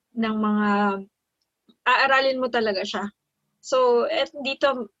 Ng mga, aaralin mo talaga siya. So,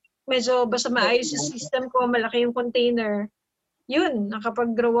 dito, medyo basta maayos yung system ko, malaki yung container. Yun,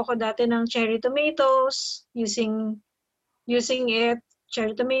 nakapag-grow ako dati ng cherry tomatoes, using it,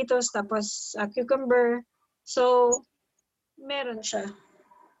 cherry tomatoes, tapos cucumber. So, meron siya.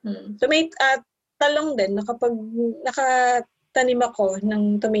 Talong din, nakatanim ako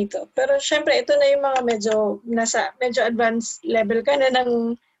ng tomato. Pero syempre, ito na yung mga medyo advanced level ka na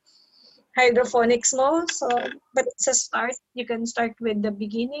ng hydroponics mo. So, but sa start, you can start with the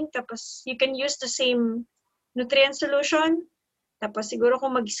beginning. Tapos, you can use the same nutrient solution. Tapos, siguro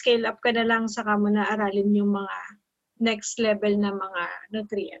kung mag-scale up ka na lang, saka mo na aralin yung mga next level na mga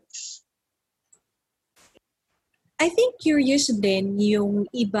nutrients. I think curious din yung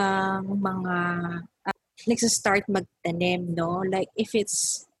ibang mga nagsa-start magtanim, no? Like if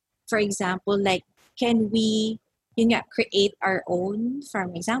it's, for example, like can we yun nga, create our own. For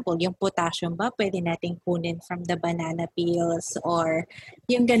example, yung potassium ba, pwede nating kunin from the banana peels or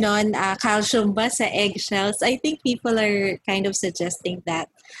yung ganon, calcium ba sa eggshells. I think people are kind of suggesting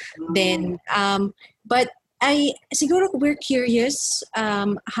that. Then, but siguro we're curious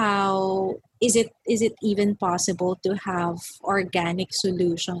how is it even possible to have organic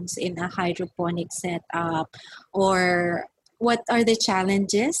solutions in a hydroponic setup, or what are the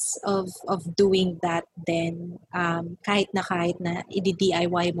challenges of doing that then, kahit na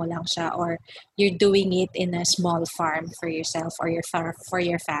i-DIY mo lang siya or you're doing it in a small farm for yourself or for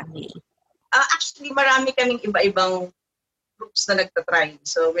your family? Actually, marami kaming iba-ibang groups na nagtatry.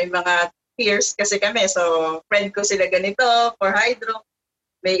 So may mga peers kasi kami. So friend ko sila ganito for hydro.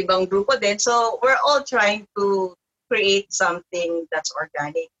 May ibang grupo din. So we're all trying to create something that's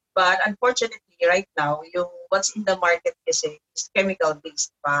organic. But unfortunately, right now, yung what's in the market kasi is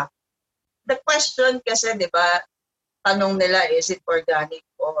chemical-based pa. The question kasi, di ba, tanong nila, is it organic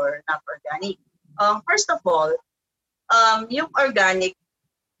or not organic? First of all, yung organic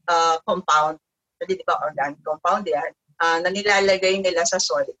compound, di ba organic compound yan, na nilalagay nila sa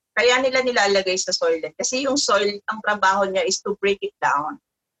soil. Kaya nila nilalagay sa soil din. Kasi yung soil, ang trabaho niya is to break it down.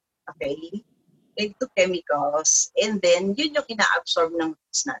 Okay? Into chemicals, and then yun yung ina-absorb ng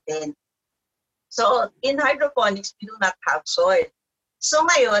roots natin. So, in hydroponics, we do not have soil. So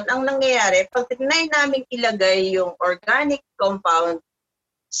ngayon, ang nangyayari, pag tinry namin ilagay yung organic compound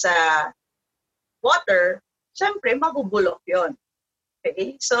sa water, syempre, mabubulok yun.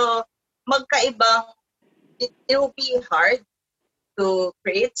 Okay? So, magkaibang, it will be hard to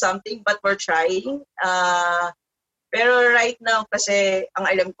create something, but we're trying. Pero right now, kasi ang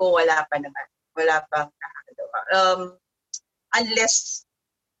alam ko, wala pa naman. Wala pang nakakagawa.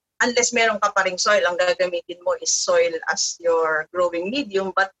 Unless meron ka pa ring soil, ang gagamitin mo is soil as your growing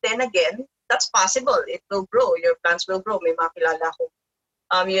medium. But then again, that's possible. It will grow. Your plants will grow. May mga kilala ko.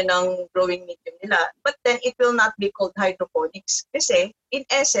 Yun ang growing medium nila. But then it will not be called hydroponics. Kasi, in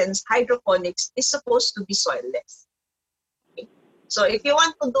essence, hydroponics is supposed to be soilless. Okay? So if you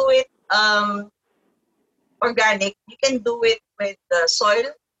want to do it organic, you can do it with the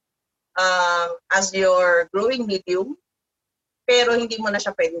soil as your growing medium, pero hindi mo na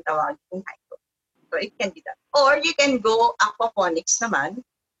siya pwedeng tawagin hydro. So it can be that. Or you can go aquaponics naman.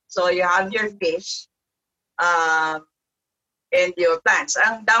 So you have your fish and your plants.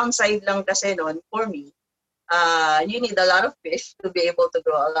 Ang downside lang kasi nun, for me, you need a lot of fish to be able to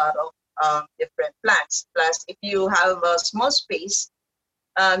grow a lot of different plants. Plus, if you have a small space,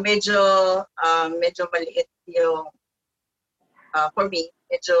 medyo maliit yung, for me,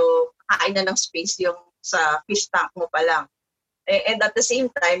 medyo kain na ng space yung sa fish tank mo pa lang. And at the same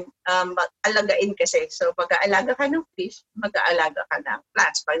time, mag-alagain kasi. So, pag-aalaga ka ng fish, mag-aalaga ka ng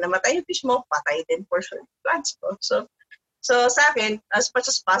plants. Pag namatay yung fish mo, patay din for sure yung plants mo. So sa akin, as much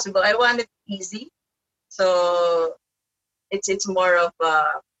as possible, I want it easy. So, it's more of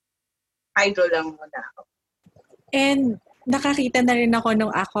hydro lang muna ako. And nakakita na rin ako ng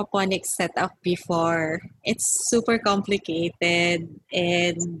aquaponics setup before. It's super complicated.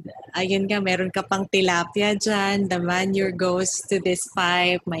 And ayun nga, meron ka pang tilapia dyan. The manure goes to this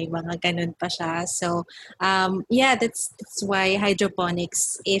pipe. May mga ganun pa siya. So, yeah, that's why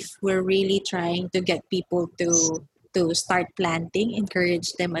hydroponics, if we're really trying to get people to start planting,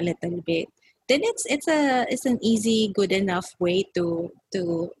 encourage them a little bit, then it's an easy, good enough way to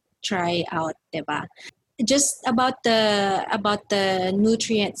try out, diba? Just about the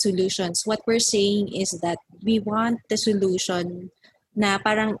nutrient solutions, what we're saying is that we want the solution na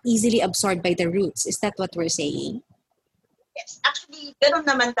parang easily absorbed by the roots. Is that what we're saying? Yes. Actually, ganun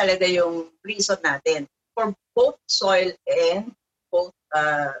naman talaga yung reason natin. For both soil and both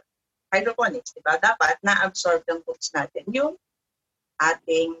hydroponics, diba? Dapat na-absorb ng roots natin yung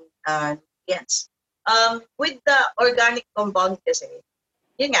ating nutrients. With the organic compound kasi,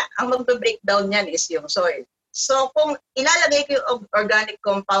 yun nga, ang magbe-breakdown niyan is yung soil. So, kung ilalagay ko yung organic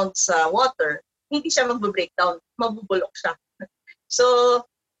compound sa water, hindi siya magbe-breakdown, mabubulok siya. So,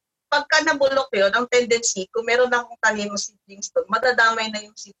 pagka nabulok yun, ang tendency, kung meron akong tanim ng seedlings doon, madadamay na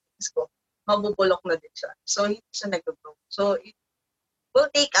yung seedlings ko, mabubulok na din siya. So, hindi siya nag-grow. So, it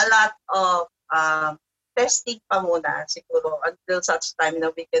will take a lot of testing pa muna, siguro, until such time na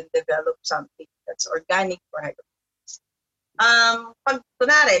we can develop something that's organic for hydroponics. Pag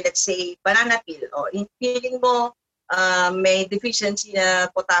kunwari, let's say, banana peel, feeling mo may deficiency na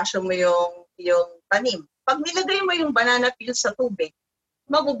potassium mo yung tanim. Pag nilagay mo yung banana peel sa tubig,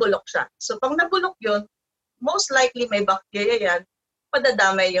 mabubulok siya. So pag nabulok yun, most likely may bacteria yan,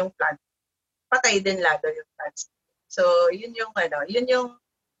 padadamay yung plant. Patay din lalo yung plants. So yun yung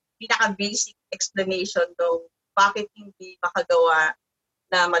pinaka-basic explanation ng bakit hindi makagawa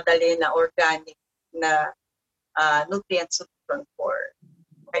na madali na organic na nutrient solution for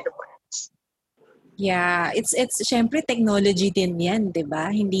hydroponics. Yeah, it's syempre technology din 'yan, 'di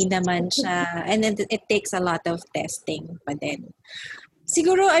ba? Hindi naman siya, and it takes a lot of testing pa din.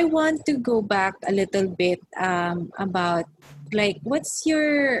 Siguro I want to go back a little bit about like what's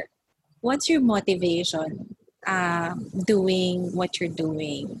your motivation doing what you're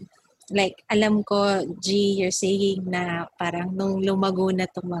doing? Like, alam ko, G, you're saying na parang nung lumago na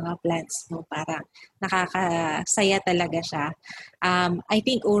tong mga plants mo, parang nakakasaya talaga siya. I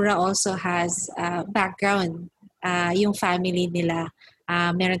think Ura also has background. Yung family nila,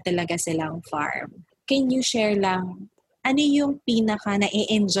 meron talaga silang farm. Can you share lang, ano yung pinaka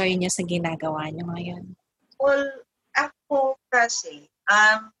na-enjoy niyo sa ginagawa niyo ngayon? Well, ako kasi,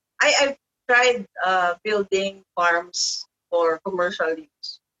 I've tried building farms for commercial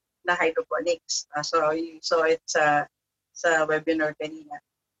use na hydroponics. So it's sa webinar kanina.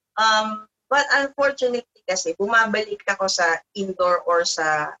 But unfortunately kasi, bumabalik ako sa indoor or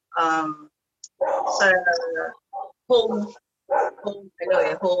sa home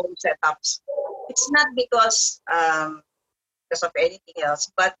setups. It's not because of anything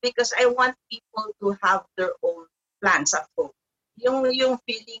else, but because I want people to have their own plants at home. Yung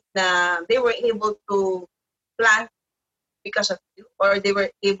feeling na they were able to plant because of you, or they were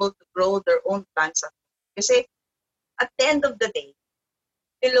able to grow their own plants at home. Kasi at the end of the day,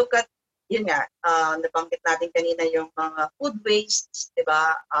 you look at, yun nga, nabanggit natin kanina yung mga food wastes, di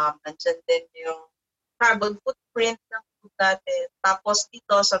ba? Nandiyan din yung carbon footprint ng food natin. Tapos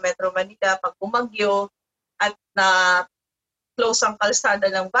dito sa Metro Manila, pag bumagyo at na close ang kalsada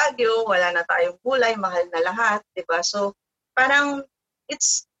ng Baguio, wala na tayong gulay, mahal na lahat, di ba? So parang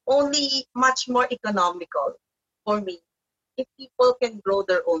it's only much more economical for me if people can grow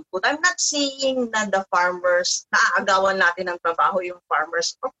their own food. I'm not saying na the farmers, naaagawan natin ng trabaho yung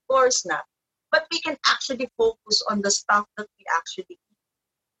farmers. Of course not. But we can actually focus on the stuff that we actually eat.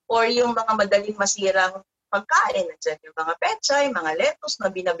 Or yung mga madaling masirang pagkain. Nandiyan yung mga pechay, mga lettuce na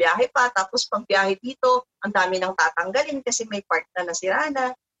binabiyahe pa. Tapos pag biyahe dito, ang dami nang tatanggalin kasi may part na nasira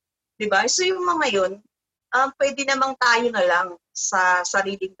na. Diba? So yung mga yun, pwede namang tayo na lang sa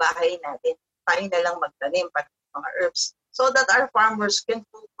sariling bahay natin. Tayo na lang magtanim para mga herbs. So that our farmers can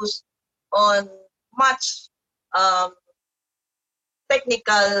focus on much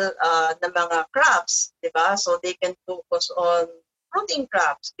technical na mga crops, di ba? So they can focus on fruiting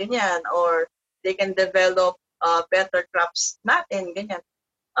crops, ganyan, or they can develop better crops natin, ganyan.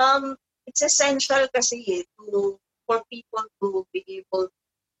 It's essential kasi for people to be able to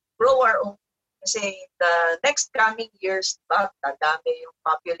grow our own. Kasi the next coming years, dadami yung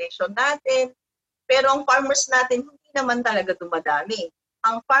population natin. Pero ang farmers natin, hindi naman talaga dumadami.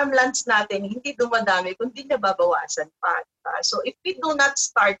 Ang farmlands natin, hindi dumadami, kundi nababawasan pa. So if we do not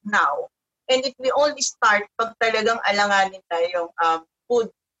start now, and if we only start pag talagang alanganin na yung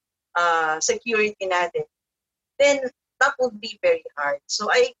food security natin, then that would be very hard. So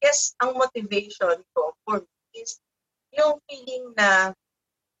I guess ang motivation ko for me is yung feeling na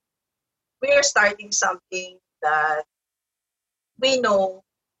we are starting something that we know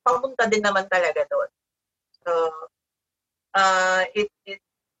papunta din naman talaga doon. So, it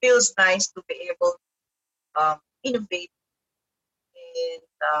feels nice to be able to innovate and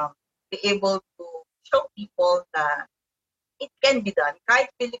be able to show people na it can be done.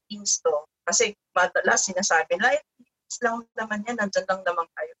 Kahit Philippines to, kasi madalas sinasabi na, Philippines lang naman yan, nandyan lang naman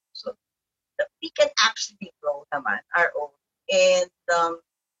kayo. So, we can actually grow naman our own. And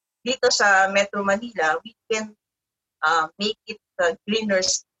dito sa Metro Manila, we can make it greener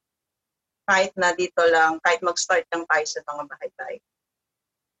kahit na dito lang, kahit mag-start lang tayo sa mga bahay-bahay.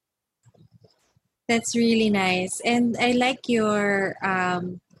 That's really nice. And I like your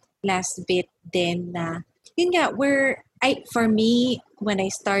last bit din na, yun nga, for me, when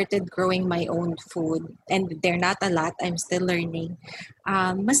I started growing my own food, and they're not a lot, I'm still learning,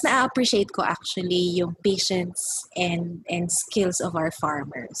 mas na-appreciate ko actually yung patience and skills of our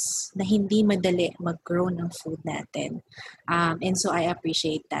farmers na hindi madali mag-grow ng food natin. And so I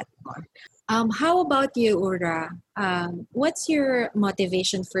appreciate that more. How about you, Ura? What's your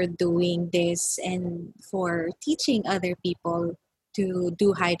motivation for doing this and for teaching other people to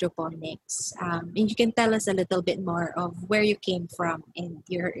do hydroponics? And you can tell us a little bit more of where you came from and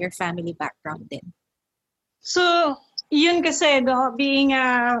your family background din. So, yun kasi, being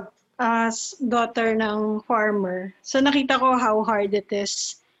a daughter ng farmer, so nakita ko how hard it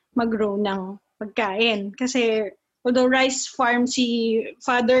is mag-grow ng pagkain. Kasi, although rice farm si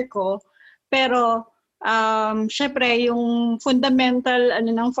father ko, pero syempre yung fundamental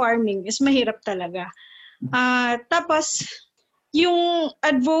ng farming is mahirap talaga. Tapos, yung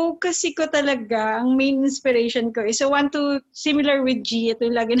advocacy ko talaga, ang main inspiration ko is I want to, similar with G, ito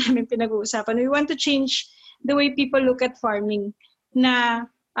yung lagi namin pinag-uusapan, we want to change the way people look at farming. Na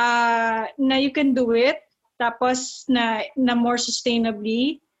you can do it, tapos na more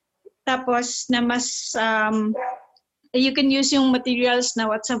sustainably, tapos na mas, you can use yung materials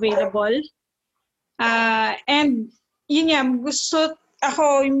na what's available. And yun nga,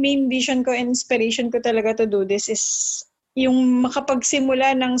 ako, yung main vision ko, inspiration ko talaga to do this is yung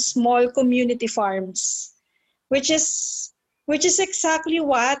makapagsimula ng small community farms, which is exactly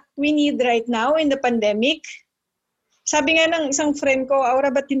what we need right now in the pandemic. Sabi nga ng isang friend ko, Aura,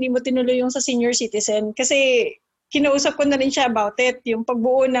 ba't hindi mo tinuloy yung sa senior citizen? Kasi kinausap ko na rin siya about it, yung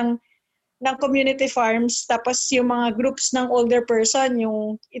pagbuo ng community farms, tapos yung mga groups ng older person,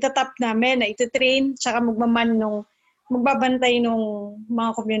 yung itatap namin na ititrain, tsaka magbabantay nung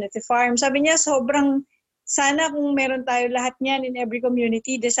mga community farm. Sabi niya, sana kung meron tayo lahat niyan in every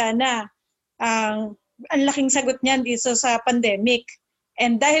community, de sana ang laking sagot niyan dito sa pandemic.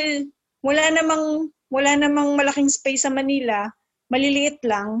 And dahil wala namang malaking space sa Manila, maliliit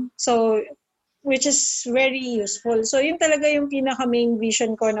lang, so which is very useful. So yun talaga yung pinaka main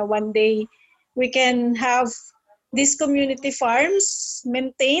vision ko na one day we can have these community farms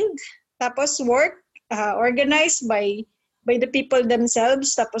maintained, tapos organized by the people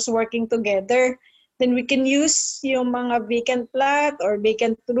themselves, tapos working together. Then we can use yung mga vacant lot or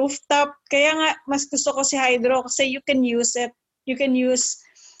vacant rooftop. Kaya nga, mas gusto ko si hydro kasi you can use it.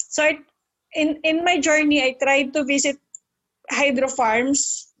 So in my journey, I tried to visit hydro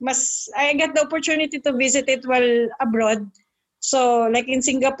farms. I got the opportunity to visit it while abroad. So like in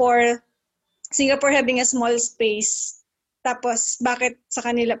Singapore having a small space. Tapos bakit sa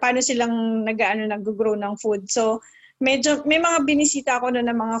kanila, paano silang nag-grow ng food. So may mga binisita ako na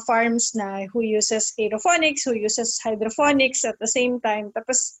ng mga farms na who uses aeroponics, who uses hydroponics at the same time.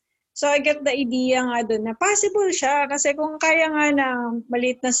 Tapos, so I get the idea nga doon na possible siya. Kasi kung kaya nga na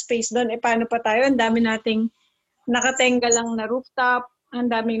maliit na space doon, paano pa tayo? Ang dami nating nakatenga lang na rooftop, ang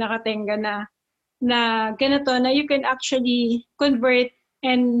daming nakatenga na ganito, na you can actually convert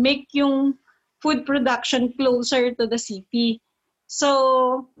and make yung food production closer to the city.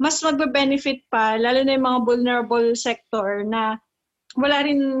 So, mas magbe-benefit pa, lalo na yung mga vulnerable sector na wala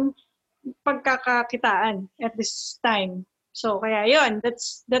rin pagkakakitaan at this time. So, kaya yun,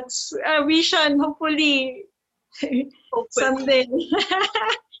 that's a vision, hopefully someday.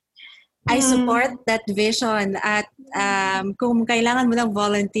 I support that vision at kung kailangan mo ng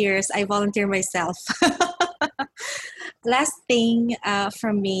volunteers, I volunteer myself. Last thing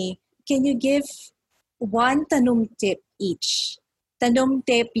from me, can you give one tanum tip each? Tanum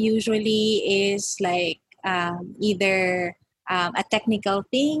tip usually is like either a technical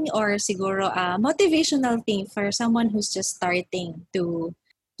thing or siguro a motivational thing for someone who's just starting to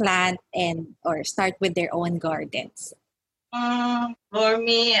plant or start with their own gardens. For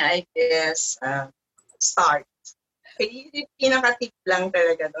me, I guess, start. Yung pinaka-tip lang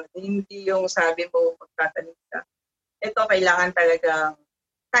talaga doon. Hindi yung sabi mo magtatanim ka. Ito kailangan talaga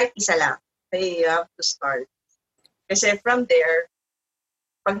kahit isa lang. You have to start. Kasi from there,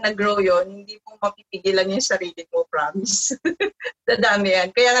 pag nag-grow yun, hindi mo mapipigilan yung sarili mo, promise. Dadami yan.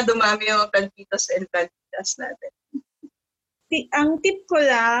 Kaya nga dumami yung plantitos and plantitas natin. Ang tip ko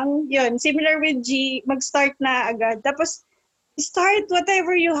lang, yun, similar with G, mag-start na agad. Tapos, start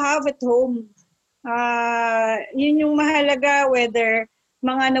whatever you have at home. Yun yung mahalaga, whether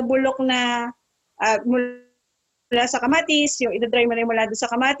mga nabulok na mula sa kamatis, yung idadry mo na mula doon sa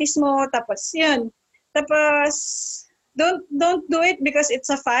kamatis mo, tapos yun. Tapos, don't do it because it's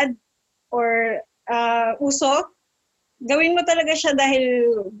a fad or uso. Gawin mo talaga siya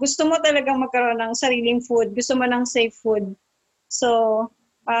dahil gusto mo talagang magkaroon ng sariling food, gusto mo ng safe food. So,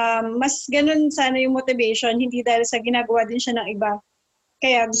 mas ganun sana yung motivation, hindi dahil sa ginagawa din siya ng iba.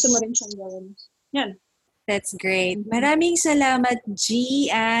 Kaya gusto mo rin siyang gawin. Yan. That's great. Maraming salamat,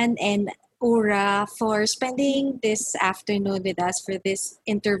 Gian and Ura, for spending this afternoon with us for this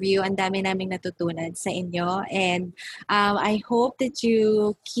interview. Ang dami naming natutunan sa inyo. And I hope that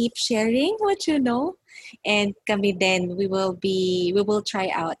you keep sharing what you know. And kami din, we will try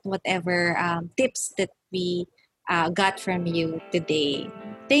out whatever tips that we got from you today.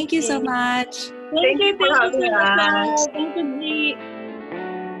 Thank you so much. Thank you for having us. Thank you, G.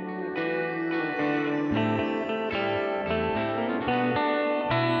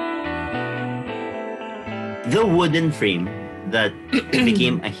 The wooden frame that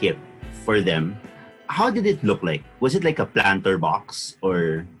became a hip for them, how did it look like? Was it like a planter box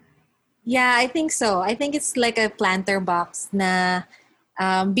or? Yeah, I think so. I think it's like a planter box na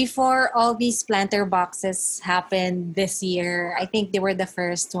Before all these planter boxes happened this year, I think they were the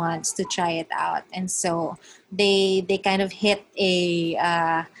first ones to try it out, and so they kind of hit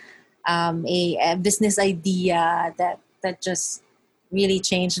a business idea that just really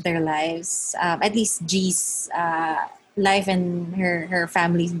changed their lives. At least G's life and her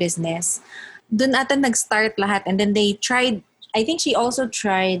family's business. Doon ata nag-start lahat, and then they tried. I think she also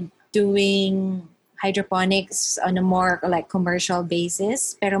tried doing hydroponics on a more like commercial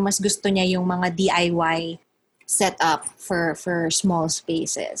basis, pero mas gusto niya yung mga DIY setup for small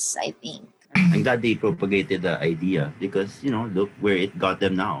spaces, I think. I'm glad they propagated the idea because, look where it got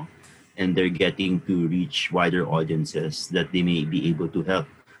them now. And they're getting to reach wider audiences that they may be able to help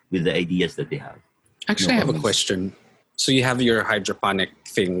with the ideas that they have. Actually, I have a question. So you have your hydroponic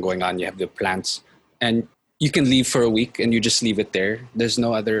thing going on, you have the plants, and you can leave for a week and you just leave it there. There's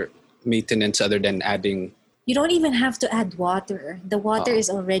no other maintenance other than adding. You don't even have to add water. The water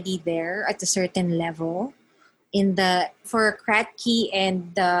is already there at a certain level. For Kratky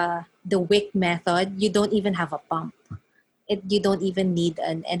and the wick method, you don't even have a pump. You don't even need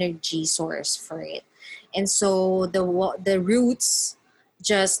an energy source for it. And so the roots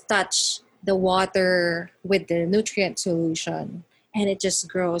just touch the water with the nutrient solution, and it just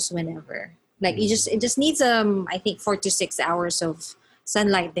grows whenever. Like it just needs I think 4 to 6 hours of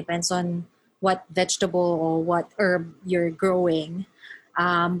sunlight, depends on what vegetable or what herb you're growing.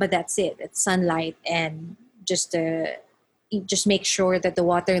 But that's it. It's sunlight, and just make sure that the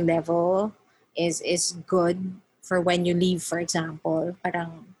water level is good for when you leave, for example.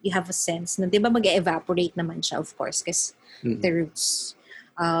 Parang you have a sense na, di ba, mag-evaporate naman siya, of course, because the roots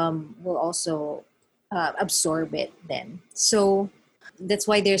will also absorb it then. So that's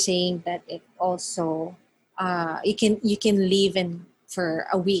why they're saying that it also you can leave for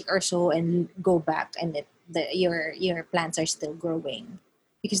a week or so and go back, and your plants are still growing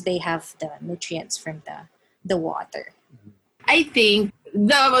because they have the nutrients from the water. I think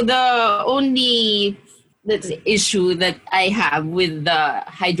the only issue that I have with the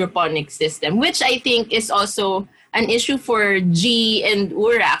hydroponic system, which I think is also an issue for G and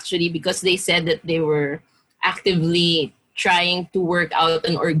Ura actually, because they said that they were actively trying to work out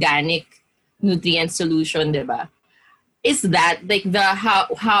an organic nutrient solution, diba? Is that like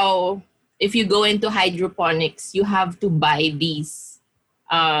how if you go into hydroponics, you have to buy these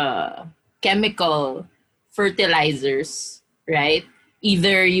chemical fertilizers, right?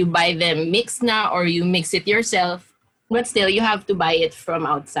 Either you buy them mixed na or you mix it yourself, but still you have to buy it from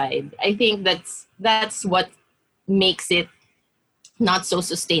outside. I think that's what makes it not so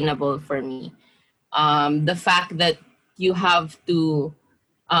sustainable for me. The fact that you have to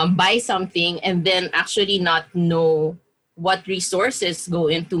buy something and then actually not know what resources go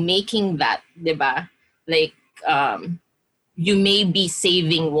into making that, diba? Like you may be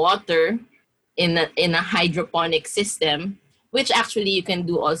saving water in a hydroponic system, which actually you can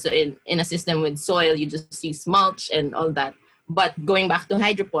do also in a system with soil. You just use mulch and all that. But going back to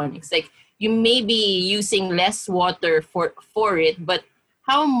hydroponics, like you may be using less water for it, but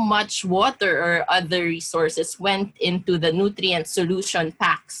how much water or other resources went into the nutrient solution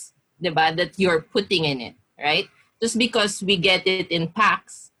packs, diba, that you're putting in it, right? Just because we get it in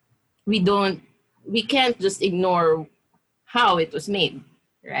packs, we can't just ignore how it was made,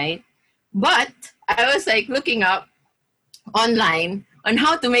 right? But I was like looking up online on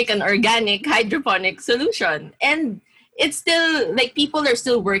how to make an organic hydroponic solution, and it's still like people are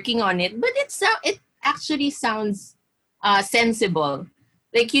still working on it, but it actually sounds sensible.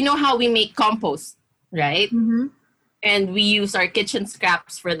 Like, you know how we make compost, right? Mm-hmm. And we use our kitchen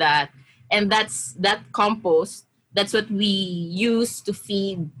scraps for that, and that compost, that's what we use to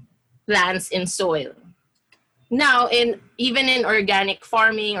feed plants in soil. Now, even in organic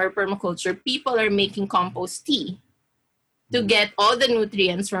farming or permaculture, people are making compost tea to get all the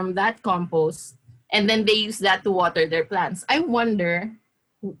nutrients from that compost, and then they use that to water their plants. I wonder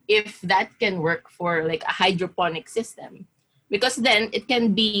if that can work for like a hydroponic system, because then it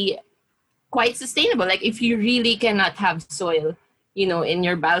can be quite sustainable. Like if you really cannot have soil, in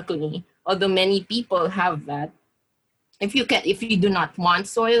your balcony, although many people have that. If you do not want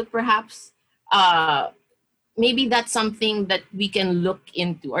soil, perhaps, maybe that's something that we can look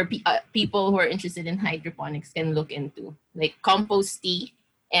into, or people who are interested in hydroponics can look into, like compost tea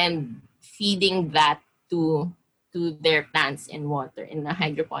and feeding that to their plants in water in a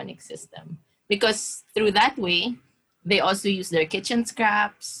hydroponic system. Because through that way, they also use their kitchen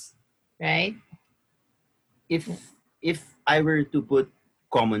scraps, right? If I were to put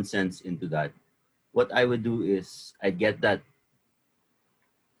common sense into that, what I would do is I'd get that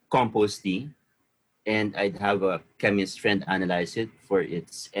compost tea, and I'd have a chemist friend analyze it for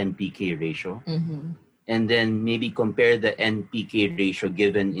its NPK ratio. Mm-hmm. And then maybe compare the NPK ratio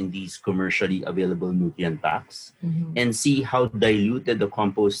given in these commercially available nutrient packs Mm-hmm. and see how diluted the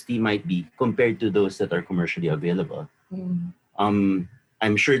compost tea might be compared to those that are commercially available. Mm-hmm.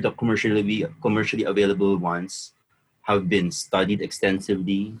 I'm sure the commercially available ones have been studied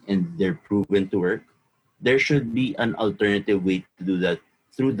extensively and they're proven to work. There should be an alternative way to do that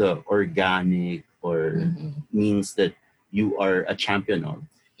through the organic or means that you are a champion of.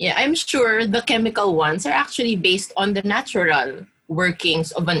 Yeah, I'm sure the chemical ones are actually based on the natural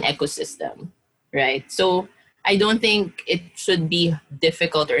workings of an ecosystem, right? So I don't think it should be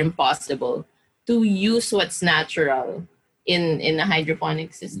difficult or impossible to use what's natural in a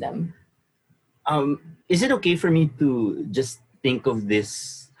hydroponic system. Is it okay for me to just think of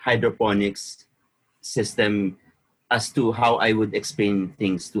this hydroponics system as to how I would explain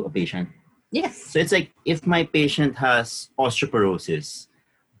things to a patient? Yes. So it's like if my patient has osteoporosis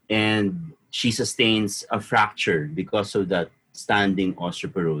and she sustains a fracture because of that standing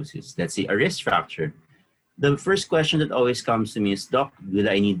osteoporosis, let's say a wrist fracture, the first question that always comes to me is, Doc, will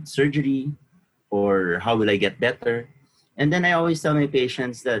I need surgery or how will I get better? And then I always tell my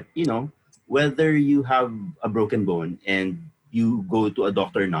patients that, whether you have a broken bone and you go to a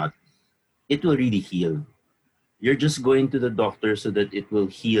doctor or not, it will really heal. You're just going to the doctor so that it will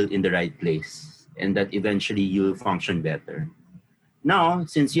heal in the right place and that eventually you'll function better. Now,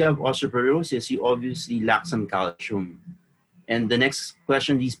 since you have osteoporosis, you obviously lack some calcium. And the next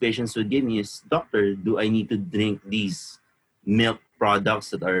question these patients would give me is, Doctor, do I need to drink these milk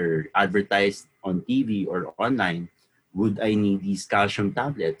products that are advertised on TV or online? Would I need these calcium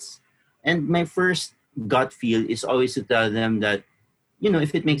tablets? And my first gut feel is always to tell them that,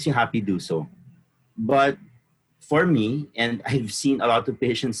 if it makes you happy, do so. But for me, and I've seen a lot of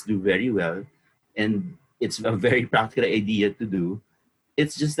patients do very well, and it's a very practical idea to do.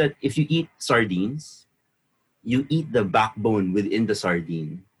 It's just that if you eat sardines, you eat the backbone within the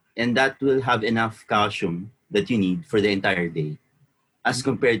sardine, and that will have enough calcium that you need for the entire day, as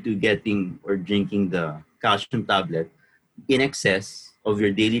compared to getting or drinking the calcium tablet in excess of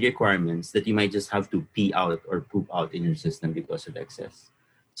your daily requirements that you might just have to pee out or poop out in your system because of excess.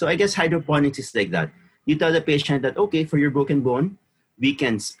 So I guess hydroponics is like that. You tell the patient that, okay, for your broken bone, we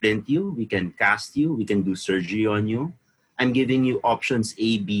can splint you, we can cast you, we can do surgery on you. I'm giving you options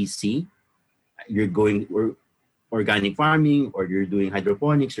A, B, C. You're going organic farming, or you're doing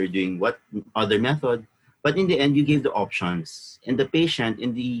hydroponics, or doing what other method. But in the end, you give the options. And the patient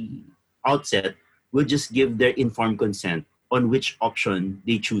in the outset will just give their informed consent on which option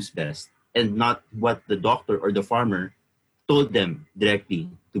they choose best, and not what the doctor or the farmer told them directly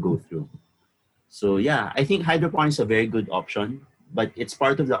to go through. So yeah, I think hydroponics is a very good option, but it's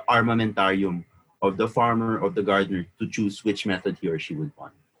part of the armamentarium of the farmer, of the gardener, to choose which method he or she would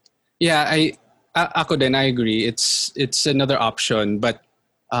want. Yeah, ako din, I agree. It's another option, but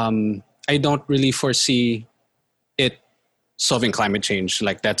I don't really foresee it solving climate change.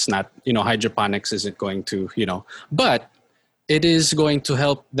 Like that's not, hydroponics isn't going to, but it is going to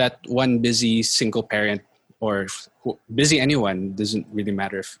help that one busy single parent, or busy anyone, doesn't really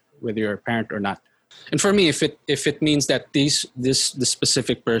matter whether you're a parent or not. And for me, if it means that this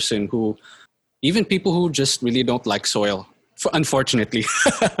specific person, who, even people who just really don't like soil, unfortunately,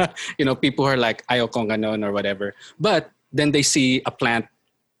 people who are like ayokong ganon or whatever, but then they see a plant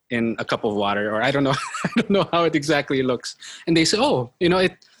in a cup of water, or I don't know, I don't know how it exactly looks, and they say, oh,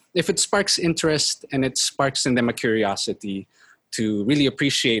 if it sparks interest and it sparks in them a curiosity to really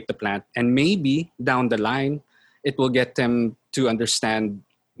appreciate the plant, and maybe down the line it will get them to understand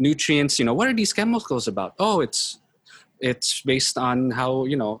nutrients. What are these chemicals about? Oh, it's based on how,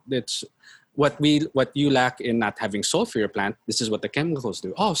 it's what you lack in not having soil for your plant. This is what the chemicals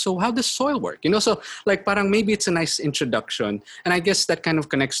do. Oh, so how does soil work? So like parang maybe it's a nice introduction. And I guess that kind of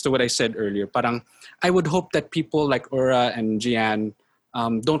connects to what I said earlier. Parang I would hope that people like Ura and Gian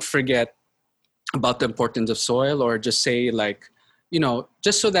don't forget about the importance of soil, or just say like,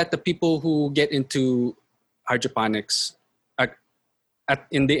 just so that the people who get into hydroponics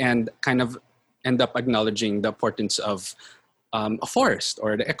in the end kind of end up acknowledging the importance of a forest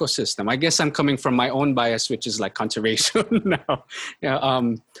or the ecosystem. I guess I'm coming from my own bias, which is like conservation now.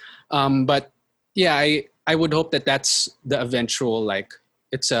 But yeah, I would hope that that's the eventual, like,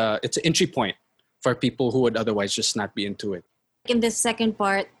 it's an entry point for people who would otherwise just not be into it. In the second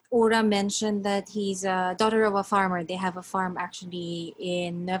part, Ura mentioned that he's a daughter of a farmer. They have a farm actually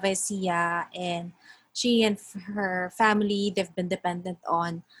in Nueva Ecija, and she and her family, they've been dependent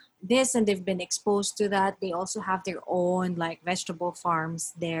on this and they've been exposed to that. They also have their own like vegetable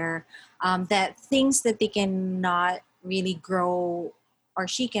farms there, that things that they cannot really grow or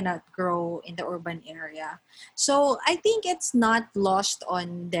she cannot grow in the urban area. So I think it's not lost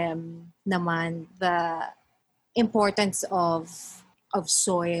on them naman the importance of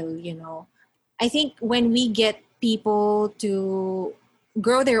soil, you know. I think when we get people to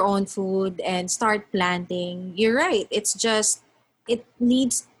grow their own food and start planting, you're right. It's just, it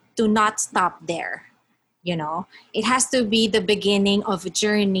needs to not stop there. You know, it has to be the beginning of a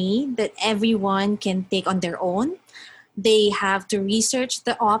journey that everyone can take on their own. They have to research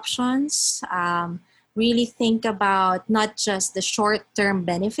the options, really think about not just the short term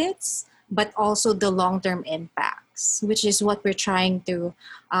benefits, but also the long term impacts, which is what we're trying to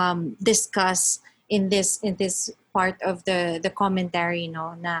discuss in this part of the commentary.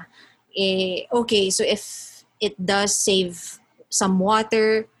 No, na okay, so if it does save some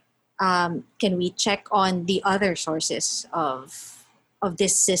water, can we check on the other sources of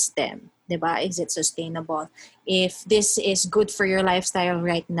this system? Diba? Is it sustainable? If this is good for your lifestyle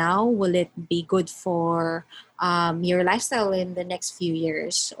right now, will it be good for your lifestyle in the next few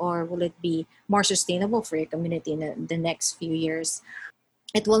years? Or will it be more sustainable for your community in the next few years?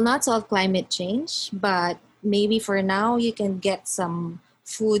 It will not solve climate change, but maybe for now you can get some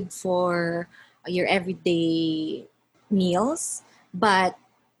food for your everyday meals. But,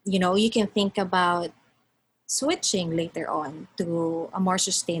 you know, you can think about switching later on to a more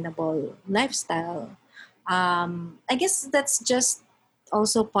sustainable lifestyle. I guess that's just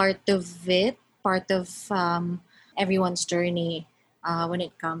also part of it, part of everyone's journey when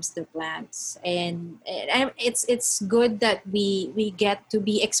it comes to plants. And it's good that we get to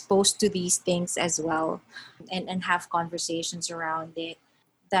be exposed to these things as well, and have conversations around it.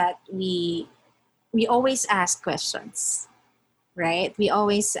 That we always ask questions, right? We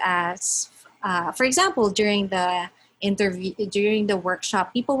always ask. For example, during the interview, during the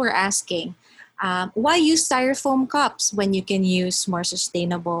workshop, people were asking, why use styrofoam cups when you can use more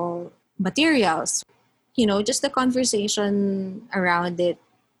sustainable materials? You know, just the conversation around it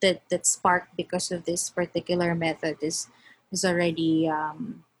that sparked because of this particular method is already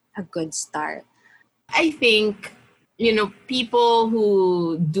a good start. I think, you know, people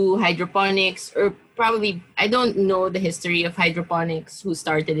who do hydroponics, or probably, I don't know the history of hydroponics, who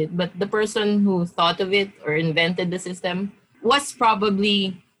started it, but the person who thought of it or invented the system was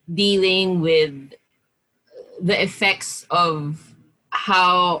probably dealing with the effects of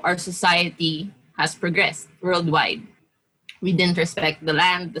how our society has progressed worldwide. We didn't respect the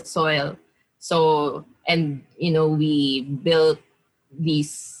land, the soil. So, and, you know, we built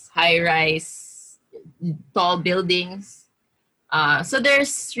these high-rise, tall buildings. So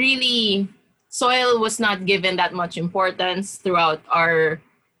there's really, soil was not given that much importance throughout our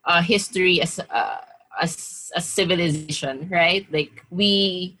history as a civilization, right? Like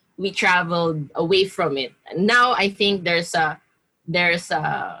we traveled away from it. And now I think there's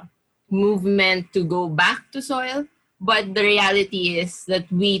a movement to go back to soil, but the reality is that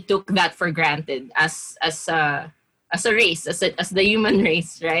we took that for granted as a race, as the human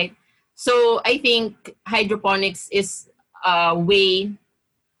race, right? So I think hydroponics is a way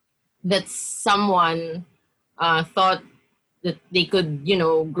that someone thought that they could, you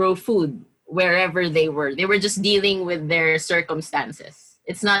know, grow food wherever they were. They were just dealing with their circumstances.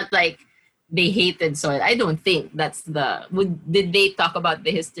 It's not like they hated soil. I don't think that's did they talk about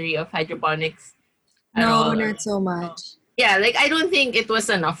the history of hydroponics at No, all? not so much. Yeah, like I don't think it was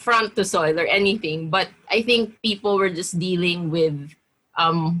an affront to soil or anything, but I think people were just dealing with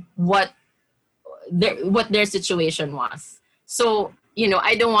what their situation was. So, you know,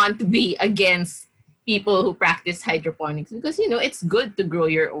 I don't want to be against people who practice hydroponics, because, you know, it's good to grow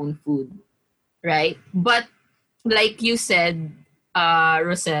your own food, right? But like you said,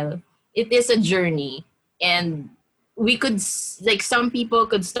 Rosel, it is a journey, and we could, like, some people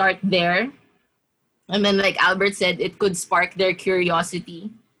could start there, and then, like Albert said, it could spark their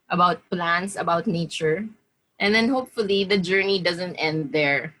curiosity about plants, about nature, and then hopefully the journey doesn't end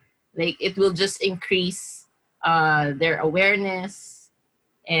there. Like, it will just increase their awareness,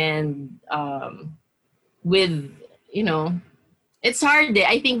 and with, you know, it's hard.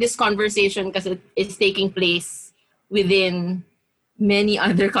 I think this conversation, because it is taking place within many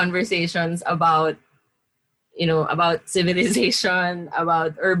other conversations about, you know, about civilization,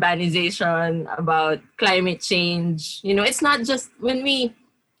 about urbanization, about climate change. You know, it's not just when we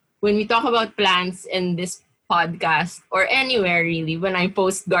talk about plants in this podcast or anywhere really, when I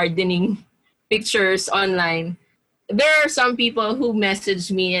post gardening pictures online, there are some people who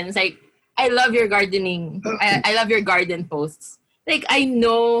message me and it's like, I love your gardening. I love your garden posts. like I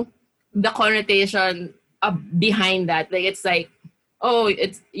know the connotation behind that. Like it's like, oh,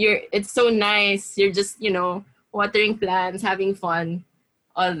 it's so nice. You're just, watering plants, having fun,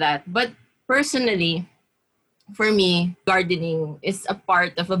 all that. But personally, for me, gardening is a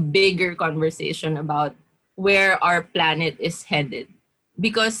part of a bigger conversation about where our planet is headed.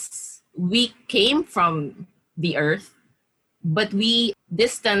 Because we came from the earth, but we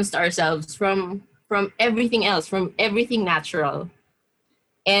distanced ourselves from everything else, from everything natural.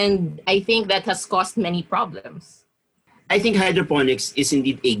 And I think that has caused many problems. I think hydroponics is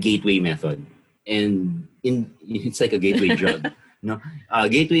indeed a gateway method, and it's like a gateway drug. A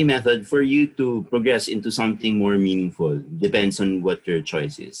gateway method for you to progress into something more meaningful. Depends on what your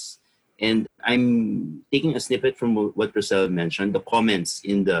choice is. And I'm taking a snippet from what Rosel mentioned. The comments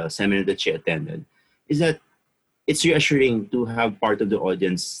in the seminar that she attended is that it's reassuring to have part of the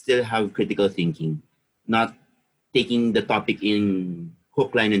audience still have critical thinking, not taking the topic in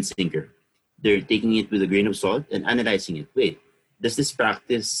hook, line, and sinker. They're taking it with a grain of salt and analyzing it. Wait, does this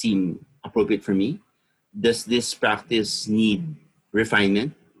practice seem appropriate for me? Does this practice need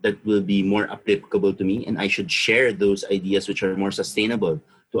refinement that will be more applicable to me? And I should share those ideas which are more sustainable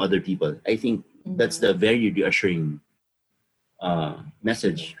to other people. I think that's the very reassuring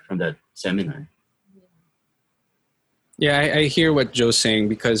message from that seminar. Yeah, I hear what Joe's saying,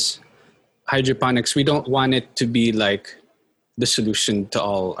 because hydroponics, we don't want it to be like the solution to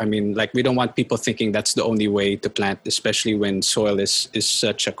all. I mean, like, we don't want people thinking that's the only way to plant, especially when soil is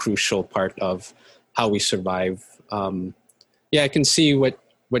such a crucial part of how we survive. Yeah, I can see what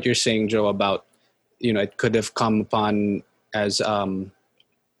you're saying, Joe, about, it could have come upon as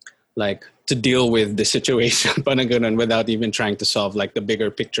like to deal with the situation parang ganun, without even trying to solve like the bigger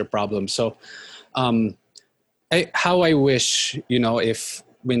picture problem. So how I wish, if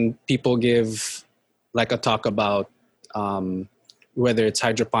when people give like a talk about whether it's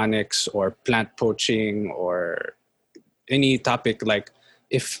hydroponics or plant poaching or any topic, like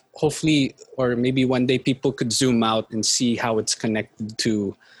if hopefully, or maybe one day, people could zoom out and see how it's connected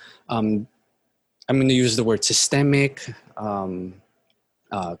to, I'm going to use the word systemic,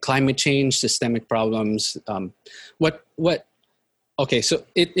 climate change, systemic problems. Okay, so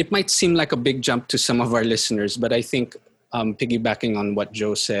it might seem like a big jump to some of our listeners, but I think piggybacking on what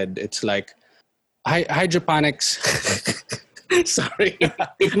Joe said, it's like hydroponics. Sorry.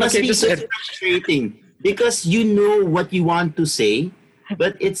 It must be so frustrating because you know what you want to say,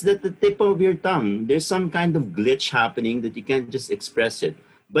 but it's at the tip of your tongue. There's some kind of glitch happening that you can't just express it.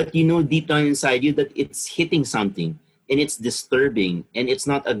 But you know deep down inside you that it's hitting something and it's disturbing and it's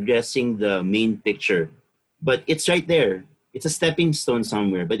not addressing the main picture. But it's right there. It's a stepping stone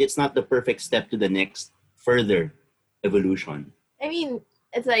somewhere, but it's not the perfect step to the next further evolution. I mean,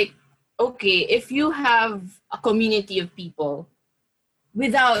 it's like, okay, if you have a community of people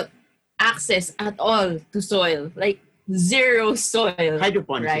without access at all to soil, like zero soil.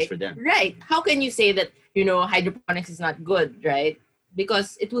 Hydroponics right? is for them. Right. How can you say that, hydroponics is not good, right?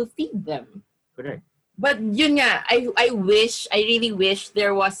 Because it will feed them. Correct. But yun nga, I really wish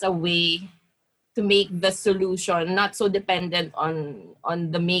there was a way to make the solution not so dependent on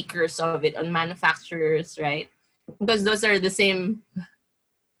the makers of it, on manufacturers, right? Because those are the same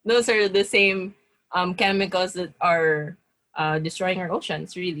chemicals that are destroying our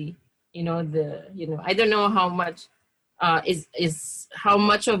oceans, really. I don't know how much is how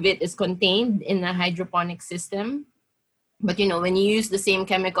much of it is contained in a hydroponic system, but when you use the same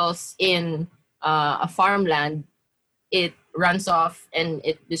chemicals in a farmland, it runs off and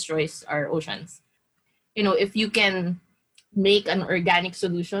it destroys our oceans. If you can make an organic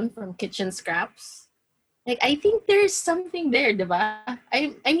solution from kitchen scraps, like, I think there's something there, diba?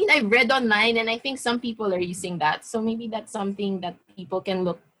 I mean, I've read online and I think some people are using that. So maybe that's something that people can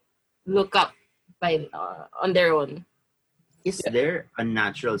look up by on their own. Is there a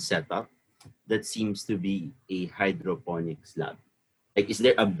natural setup that seems to be a hydroponics lab? Like, is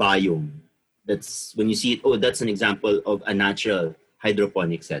there a biome that's, when you see it, oh, that's an example of a natural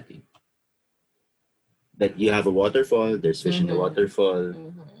hydroponic setting? That you have a waterfall, there's fish in the waterfall,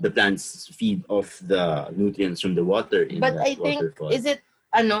 the plants feed off the nutrients from the water in but that I think, waterfall.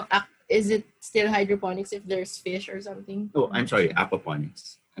 is it still hydroponics if there's fish or something? Oh, I'm sorry,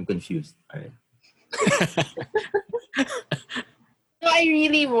 aquaponics. I'm confused. All right. So I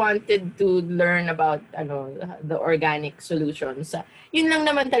really wanted to learn about the organic solutions. Yun lang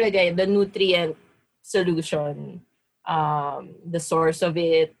naman talaga, the nutrient solution, the source of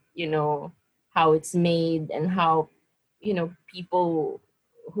it, how it's made, and how people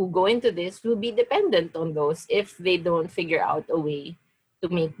who go into this will be dependent on those if they don't figure out a way to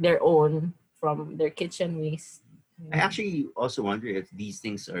make their own from their kitchen waste. I actually also wonder if these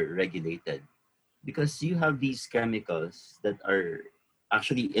things are regulated because you have these chemicals that are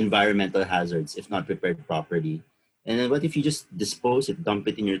actually environmental hazards if not prepared properly. And then what if you just dispose it, dump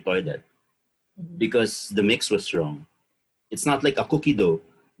it in your toilet because the mix was wrong? It's not like a cookie dough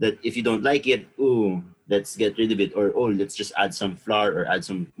that if you don't like it, ooh, let's get rid of it, or oh, let's just add some flour or add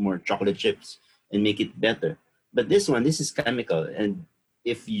some more chocolate chips and make it better. But this is chemical, and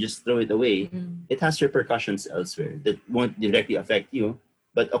if you just throw it away, it has repercussions elsewhere that won't directly affect you,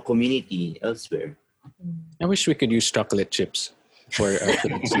 but a community elsewhere. I wish we could use chocolate chips for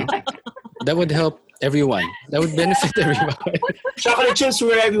Philippines. That would help everyone. That would benefit everyone. Chocolate chips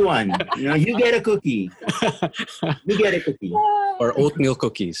for everyone. You get a cookie. You get a cookie. Or oatmeal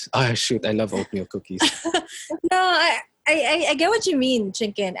cookies. Oh, shoot. I love oatmeal cookies. No, I get what you mean,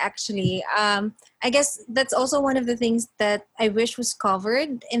 Chinkin, actually. I guess that's also one of the things that I wish was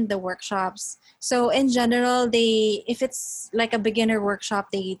covered in the workshops. So in general, if it's like a beginner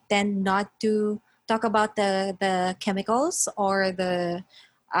workshop, they tend not to talk about the chemicals or the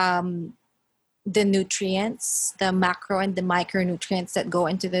nutrients, the macro and the micronutrients that go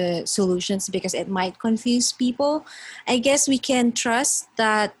into the solutions because it might confuse people. I guess we can trust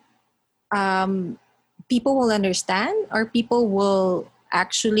that people will understand or people will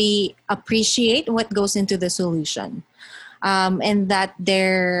actually appreciate what goes into the solution, and that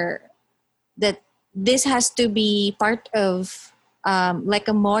this has to be part of like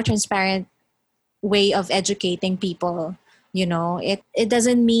a more transparent way of educating people. It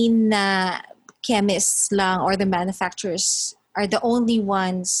doesn't mean that chemists lang or the manufacturers are the only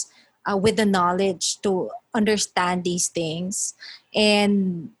ones with the knowledge to understand these things.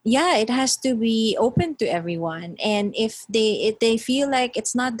 And yeah, it has to be open to everyone. And if they feel like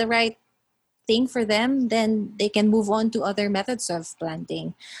it's not the right thing for them, then they can move on to other methods of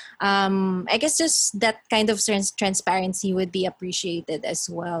planting. I guess just that kind of transparency would be appreciated as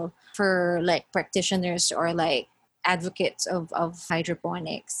well for like practitioners or like advocates of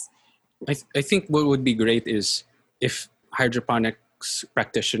hydroponics. I think what would be great is if hydroponics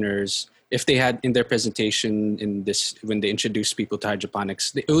practitioners, if they had in their presentation when they introduce people to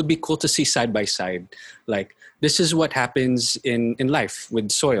hydroponics, it would be cool to see side by side, like this is what happens in life with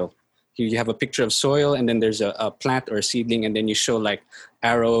soil. You have a picture of soil and then there's a plant or a seedling and then you show like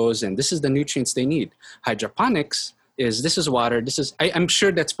arrows and this is the nutrients they need. Hydroponics this is water. I'm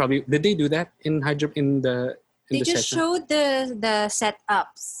sure that's probably, did they do that in the They just session? showed the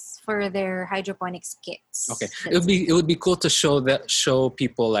setups for their hydroponics kits. Okay, it would be cool to show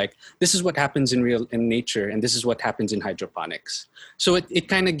people like this is what happens in nature and this is what happens in hydroponics. So it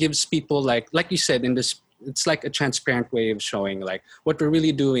kind of gives people like you said it's like a transparent way of showing like what we're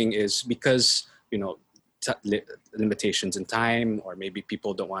really doing is because limitations in time or maybe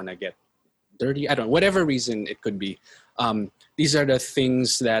people don't want to get dirty. I don't know, whatever reason it could be. These are the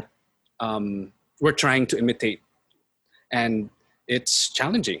things that we're trying to imitate, and it's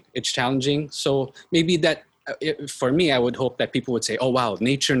challenging. So maybe that for me, I would hope that people would say, oh wow,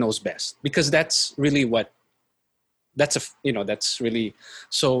 nature knows best, because that's really that's really,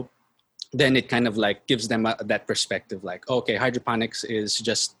 so then it kind of like gives them that perspective like, okay, hydroponics is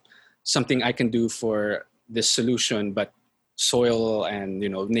just something I can do for this solution, but soil and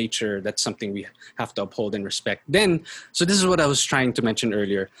nature, that's something we have to uphold and respect. Then, so this is what I was trying to mention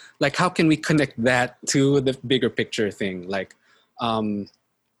earlier, like how can we connect that to the bigger picture thing, like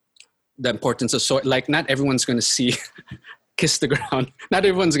the importance of soil. Like not everyone's going to see kiss the ground. Not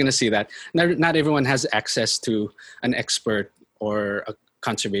everyone's going to see that. Not everyone has access to an expert or a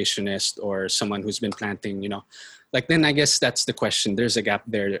conservationist or someone who's been planting, like then I guess that's the question. There's a gap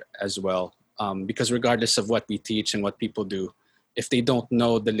there as well. Because regardless of what we teach and what people do, if they don't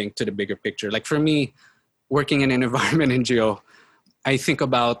know the link to the bigger picture, like for me, working in an environment NGO, I think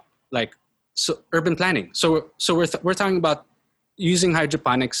about urban planning. So we're talking about using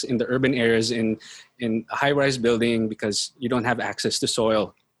hydroponics in the urban areas in a high-rise building because you don't have access to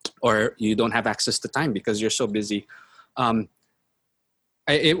soil or you don't have access to time because you're so busy. I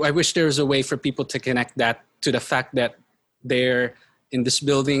wish there was a way for people to connect that to the fact that they're in this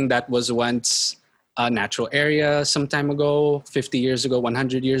building that was once a natural area some time ago, 50 years ago,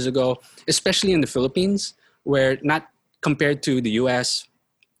 100 years ago, especially in the Philippines, where not compared to the US,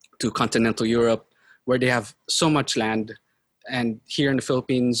 to continental Europe, where they have so much land. And here in the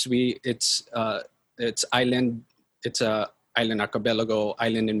Philippines, it's island, it's a island archipelago,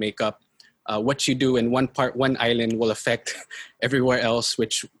 island in makeup. What you do in one island will affect everywhere else,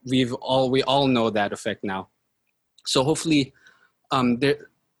 which we all know that effect now. So hopefully,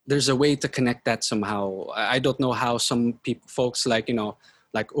 there's a way to connect that somehow. I don't know how some folks like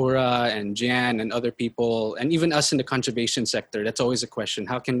like Ura and Jan and other people, and even us in the conservation sector, that's always a question.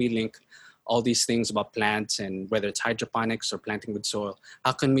 How can we link all these things about plants, and whether it's hydroponics or planting with soil?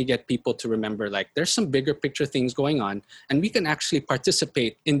 How can we get people to remember, like, there's some bigger picture things going on, and we can actually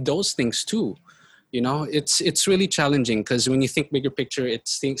participate in those things too? You know, it's really challenging, because when you think bigger picture, it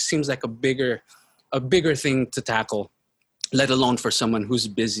seems like a bigger thing to tackle, let alone for someone who's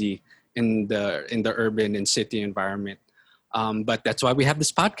busy in the urban and city environment. But that's why we have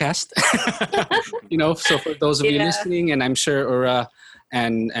this podcast. You know, so for those of you listening, and I'm sure Ura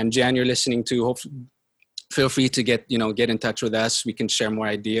and Jan, you're listening to, feel free to get in touch with us. We can share more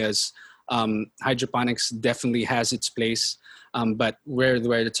ideas. Hydroponics definitely has its place, but where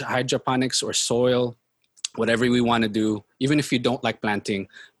it's hydroponics or soil, whatever we want to do, even if you don't like planting,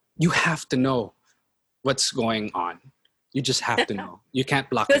 you have to know what's going on. You just have to know. You can't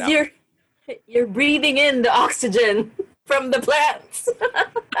block it out. Because you're breathing in the oxygen from the plants.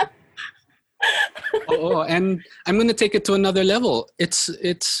 And I'm going to take it to another level.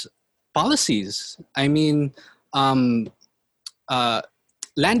 It's policies. I mean, land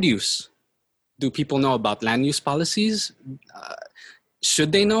use. Do people know about land use policies?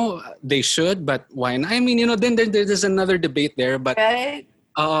 Should they know? They should, but why not? I mean, then there's another debate there. But right.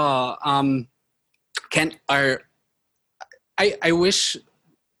 I wish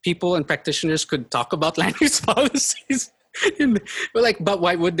people and practitioners could talk about land use policies. But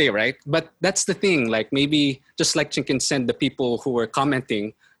why would they, right? But that's the thing. Like, maybe just like Chinkin said, the people who were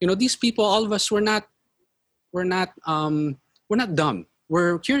commenting, these people, all of us, we're not dumb.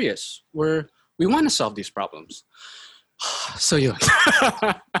 We're curious. We want to solve these problems. So yeah.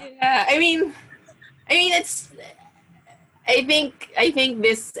 Yeah, I mean, it's. I think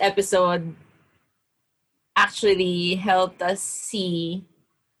this episode actually helped us see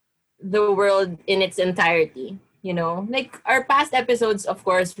the world in its entirety. Like our past episodes, of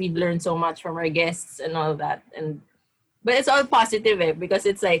course, we've learned so much from our guests and all that, but it's all positive, because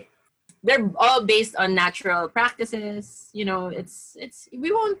it's like they're all based on natural practices. It's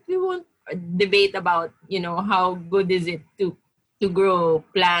we won't debate about how good is it to grow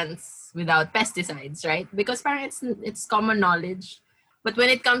plants without pesticides, right? Because it's common knowledge. But when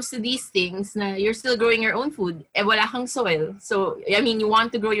it comes to these things, you're still growing your own food, wala kang soil. So I mean, you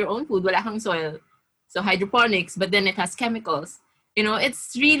want to grow your own food, wala kang soil. So hydroponics, but then it has chemicals.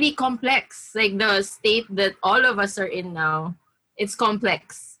 It's really complex. Like the state that all of us are in now, it's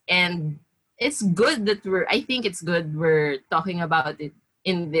complex. And it's good that I think it's good we're talking about it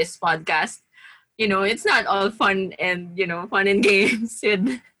in this podcast. It's not all fun and games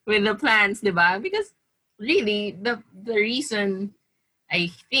with the plants, diba? Because really, the reason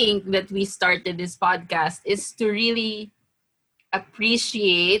I think that we started this podcast is to really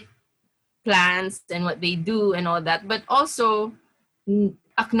appreciate plants and what they do and all that, but also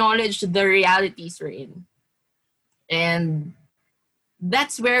acknowledge the realities we're in. And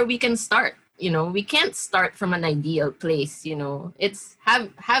that's where we can start. We can't start from an ideal place. It's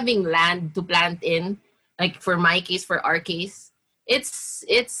having land to plant in. Like for my case, for our case, it's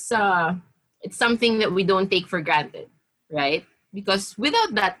something that we don't take for granted, right? Because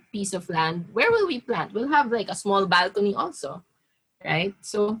without that piece of land, where will we plant? We'll have like a small balcony also, right?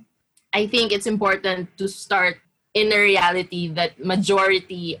 So I think it's important to start in a reality that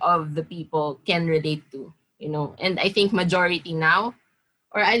majority of the people can relate to, and I think majority now,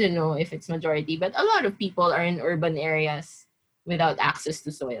 or I don't know if it's majority, but a lot of people are in urban areas without access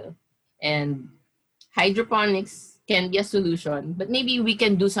to soil. And hydroponics can be a solution, but maybe we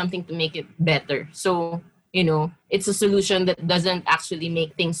can do something to make it better. So, it's a solution that doesn't actually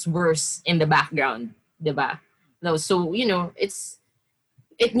make things worse in the background, diba? No, so,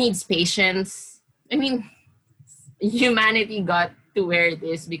 it needs patience. I mean, humanity got to where it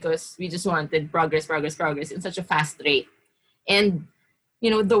is because we just wanted progress in such a fast rate. And,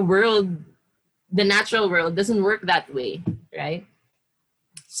 the natural world doesn't work that way, right?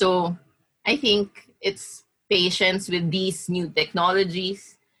 So I think it's patience with these new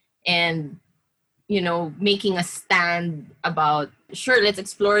technologies and, making a stand about, sure, let's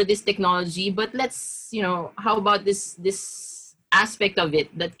explore this technology, but let's, how about this aspect of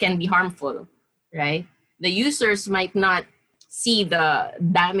it that can be harmful, right? The users might not see the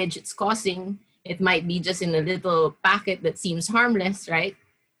damage it's causing. It might be just in a little packet that seems harmless, right?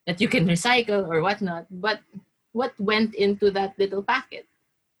 That you can recycle or whatnot. But what went into that little packet?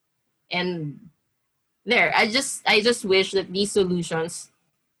 And I just wish that these solutions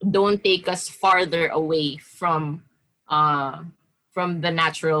don't take us farther away from the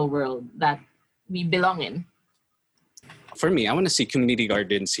natural world that we belong in. For me, I want to see community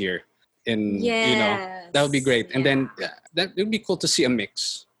gardens here. in Yes. that would be great. And then Yeah. that it would be cool to see a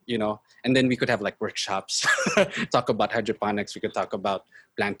mix, and then we could have like workshops, talk about hydroponics. We could talk about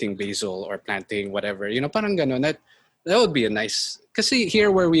planting basil or planting whatever, parang ganon. That would be a nice, kasi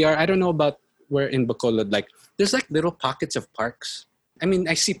here where we are, I don't know about where in Bacolod, like there's like little pockets of parks. I mean,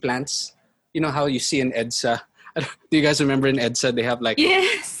 I see plants, how you see in EDSA. Do you guys remember in EDSA, they have like,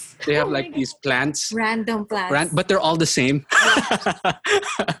 Yes. they have like these plants, Random plants. but they're all the same.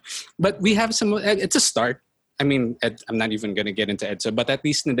 But we have some, it's a start. I mean, I'm not even going to get into EDSA, but at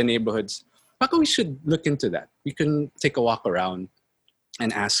least in the neighborhoods, Baka we should look into that. We can take a walk around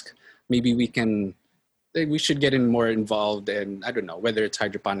and ask, maybe we should get more involved in, I don't know, whether it's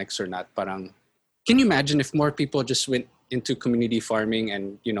hydroponics or not. Parang, can you imagine if more people just went into community farming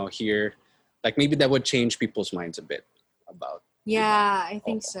and, here, like maybe that would change people's minds a bit about. Yeah, I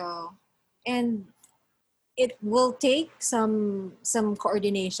think so. And it will take some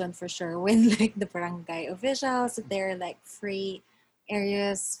coordination for sure with like the barangay officials. There are like free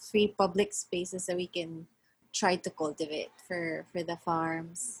areas, free public spaces that we can try to cultivate for the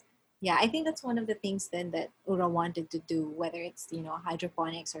farms. Yeah, I think that's one of the things then that Ura wanted to do, whether it's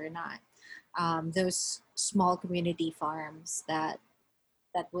hydroponics or not. Those small community farms that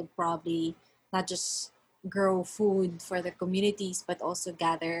would probably not just grow food for the communities, but also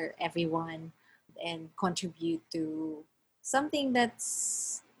gather everyone and contribute to something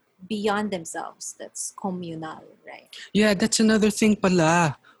that's beyond themselves, that's communal, right? Yeah, that's another thing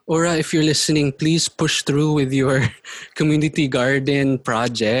pala. Ora, if you're listening, please push through with your community garden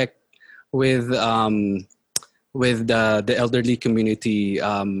project with the elderly community.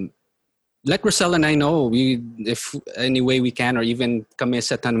 Let Rosel and I know, if any way we can, or even kami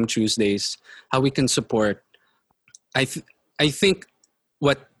sa Tanong Tuesdays, how we can support. I think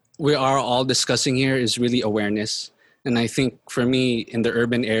what we are all discussing here is really awareness. And I think for me, in the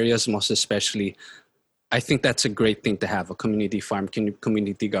urban areas most especially, I think that's a great thing to have, a community farm,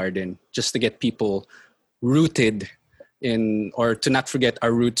 community garden, just to get people rooted in, or to not forget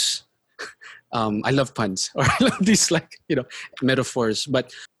our roots. I love puns, or I love these metaphors,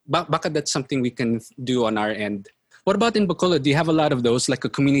 but baka that's something we can do on our end. What about in Bacolod? Do you have a lot of those, like a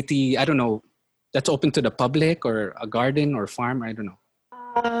community, I don't know, that's open to the public, or a garden or farm? I don't know.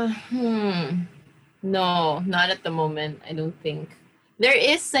 No, not at the moment. I don't think. There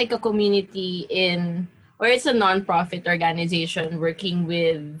is like a community or it's a non-profit organization working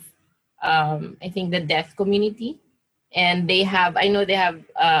with, I think, the deaf community. And I know they have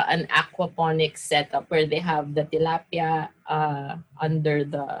an aquaponics setup where they have the tilapia under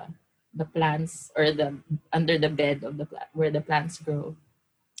the plants, or under the bed of the plant where the plants grow.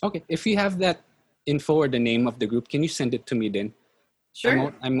 Okay, if you have that info or the name of the group, can you send it to me then?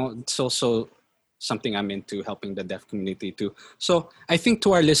 Sure. It's also something I'm into, helping the deaf community too. So I think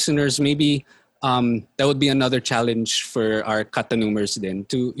to our listeners, maybe that would be another challenge for our Katanumers then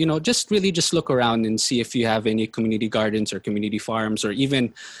to, just look around and see if you have any community gardens or community farms, or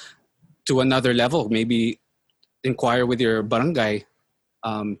even to another level, maybe inquire with your barangay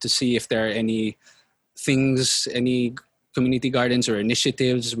to see if there are any community gardens or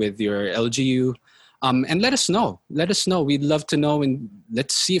initiatives with your LGU. And let us know. We'd love to know, and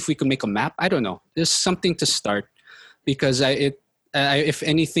let's see if we can make a map. I don't know. There's something to start, because if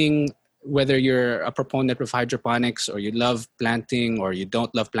anything, whether you're a proponent of hydroponics, or you love planting, or you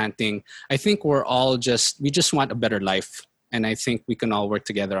don't love planting, I think we just want a better life. And I think we can all work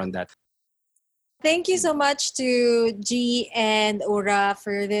together on that. Thank you so much to G and Ura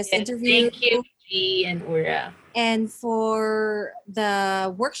for this interview. Thank you, G and Ura. And for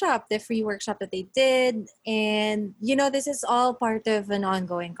the workshop, the free workshop that they did. And, this is all part of an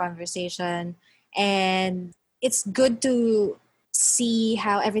ongoing conversation. And it's good to see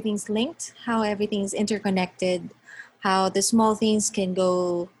how everything's linked, how everything's interconnected, how the small things can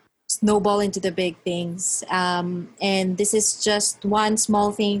go snowball into the big things. And this is just one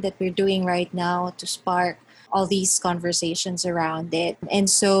small thing that we're doing right now to spark all these conversations around it. And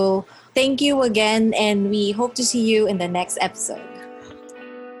so thank you again, and we hope to see you in the next episode.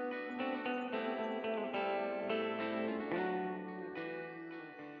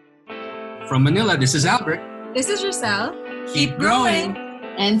 From Manila, this is Albert. This is Rosel. Keep growing.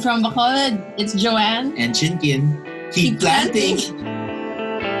 And from Bacolod, it's Joanne. And Chinkin. Keep planting.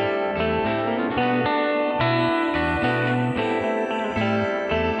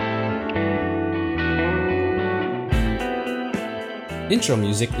 Intro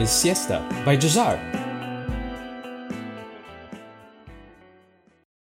music is Siesta by Jazar.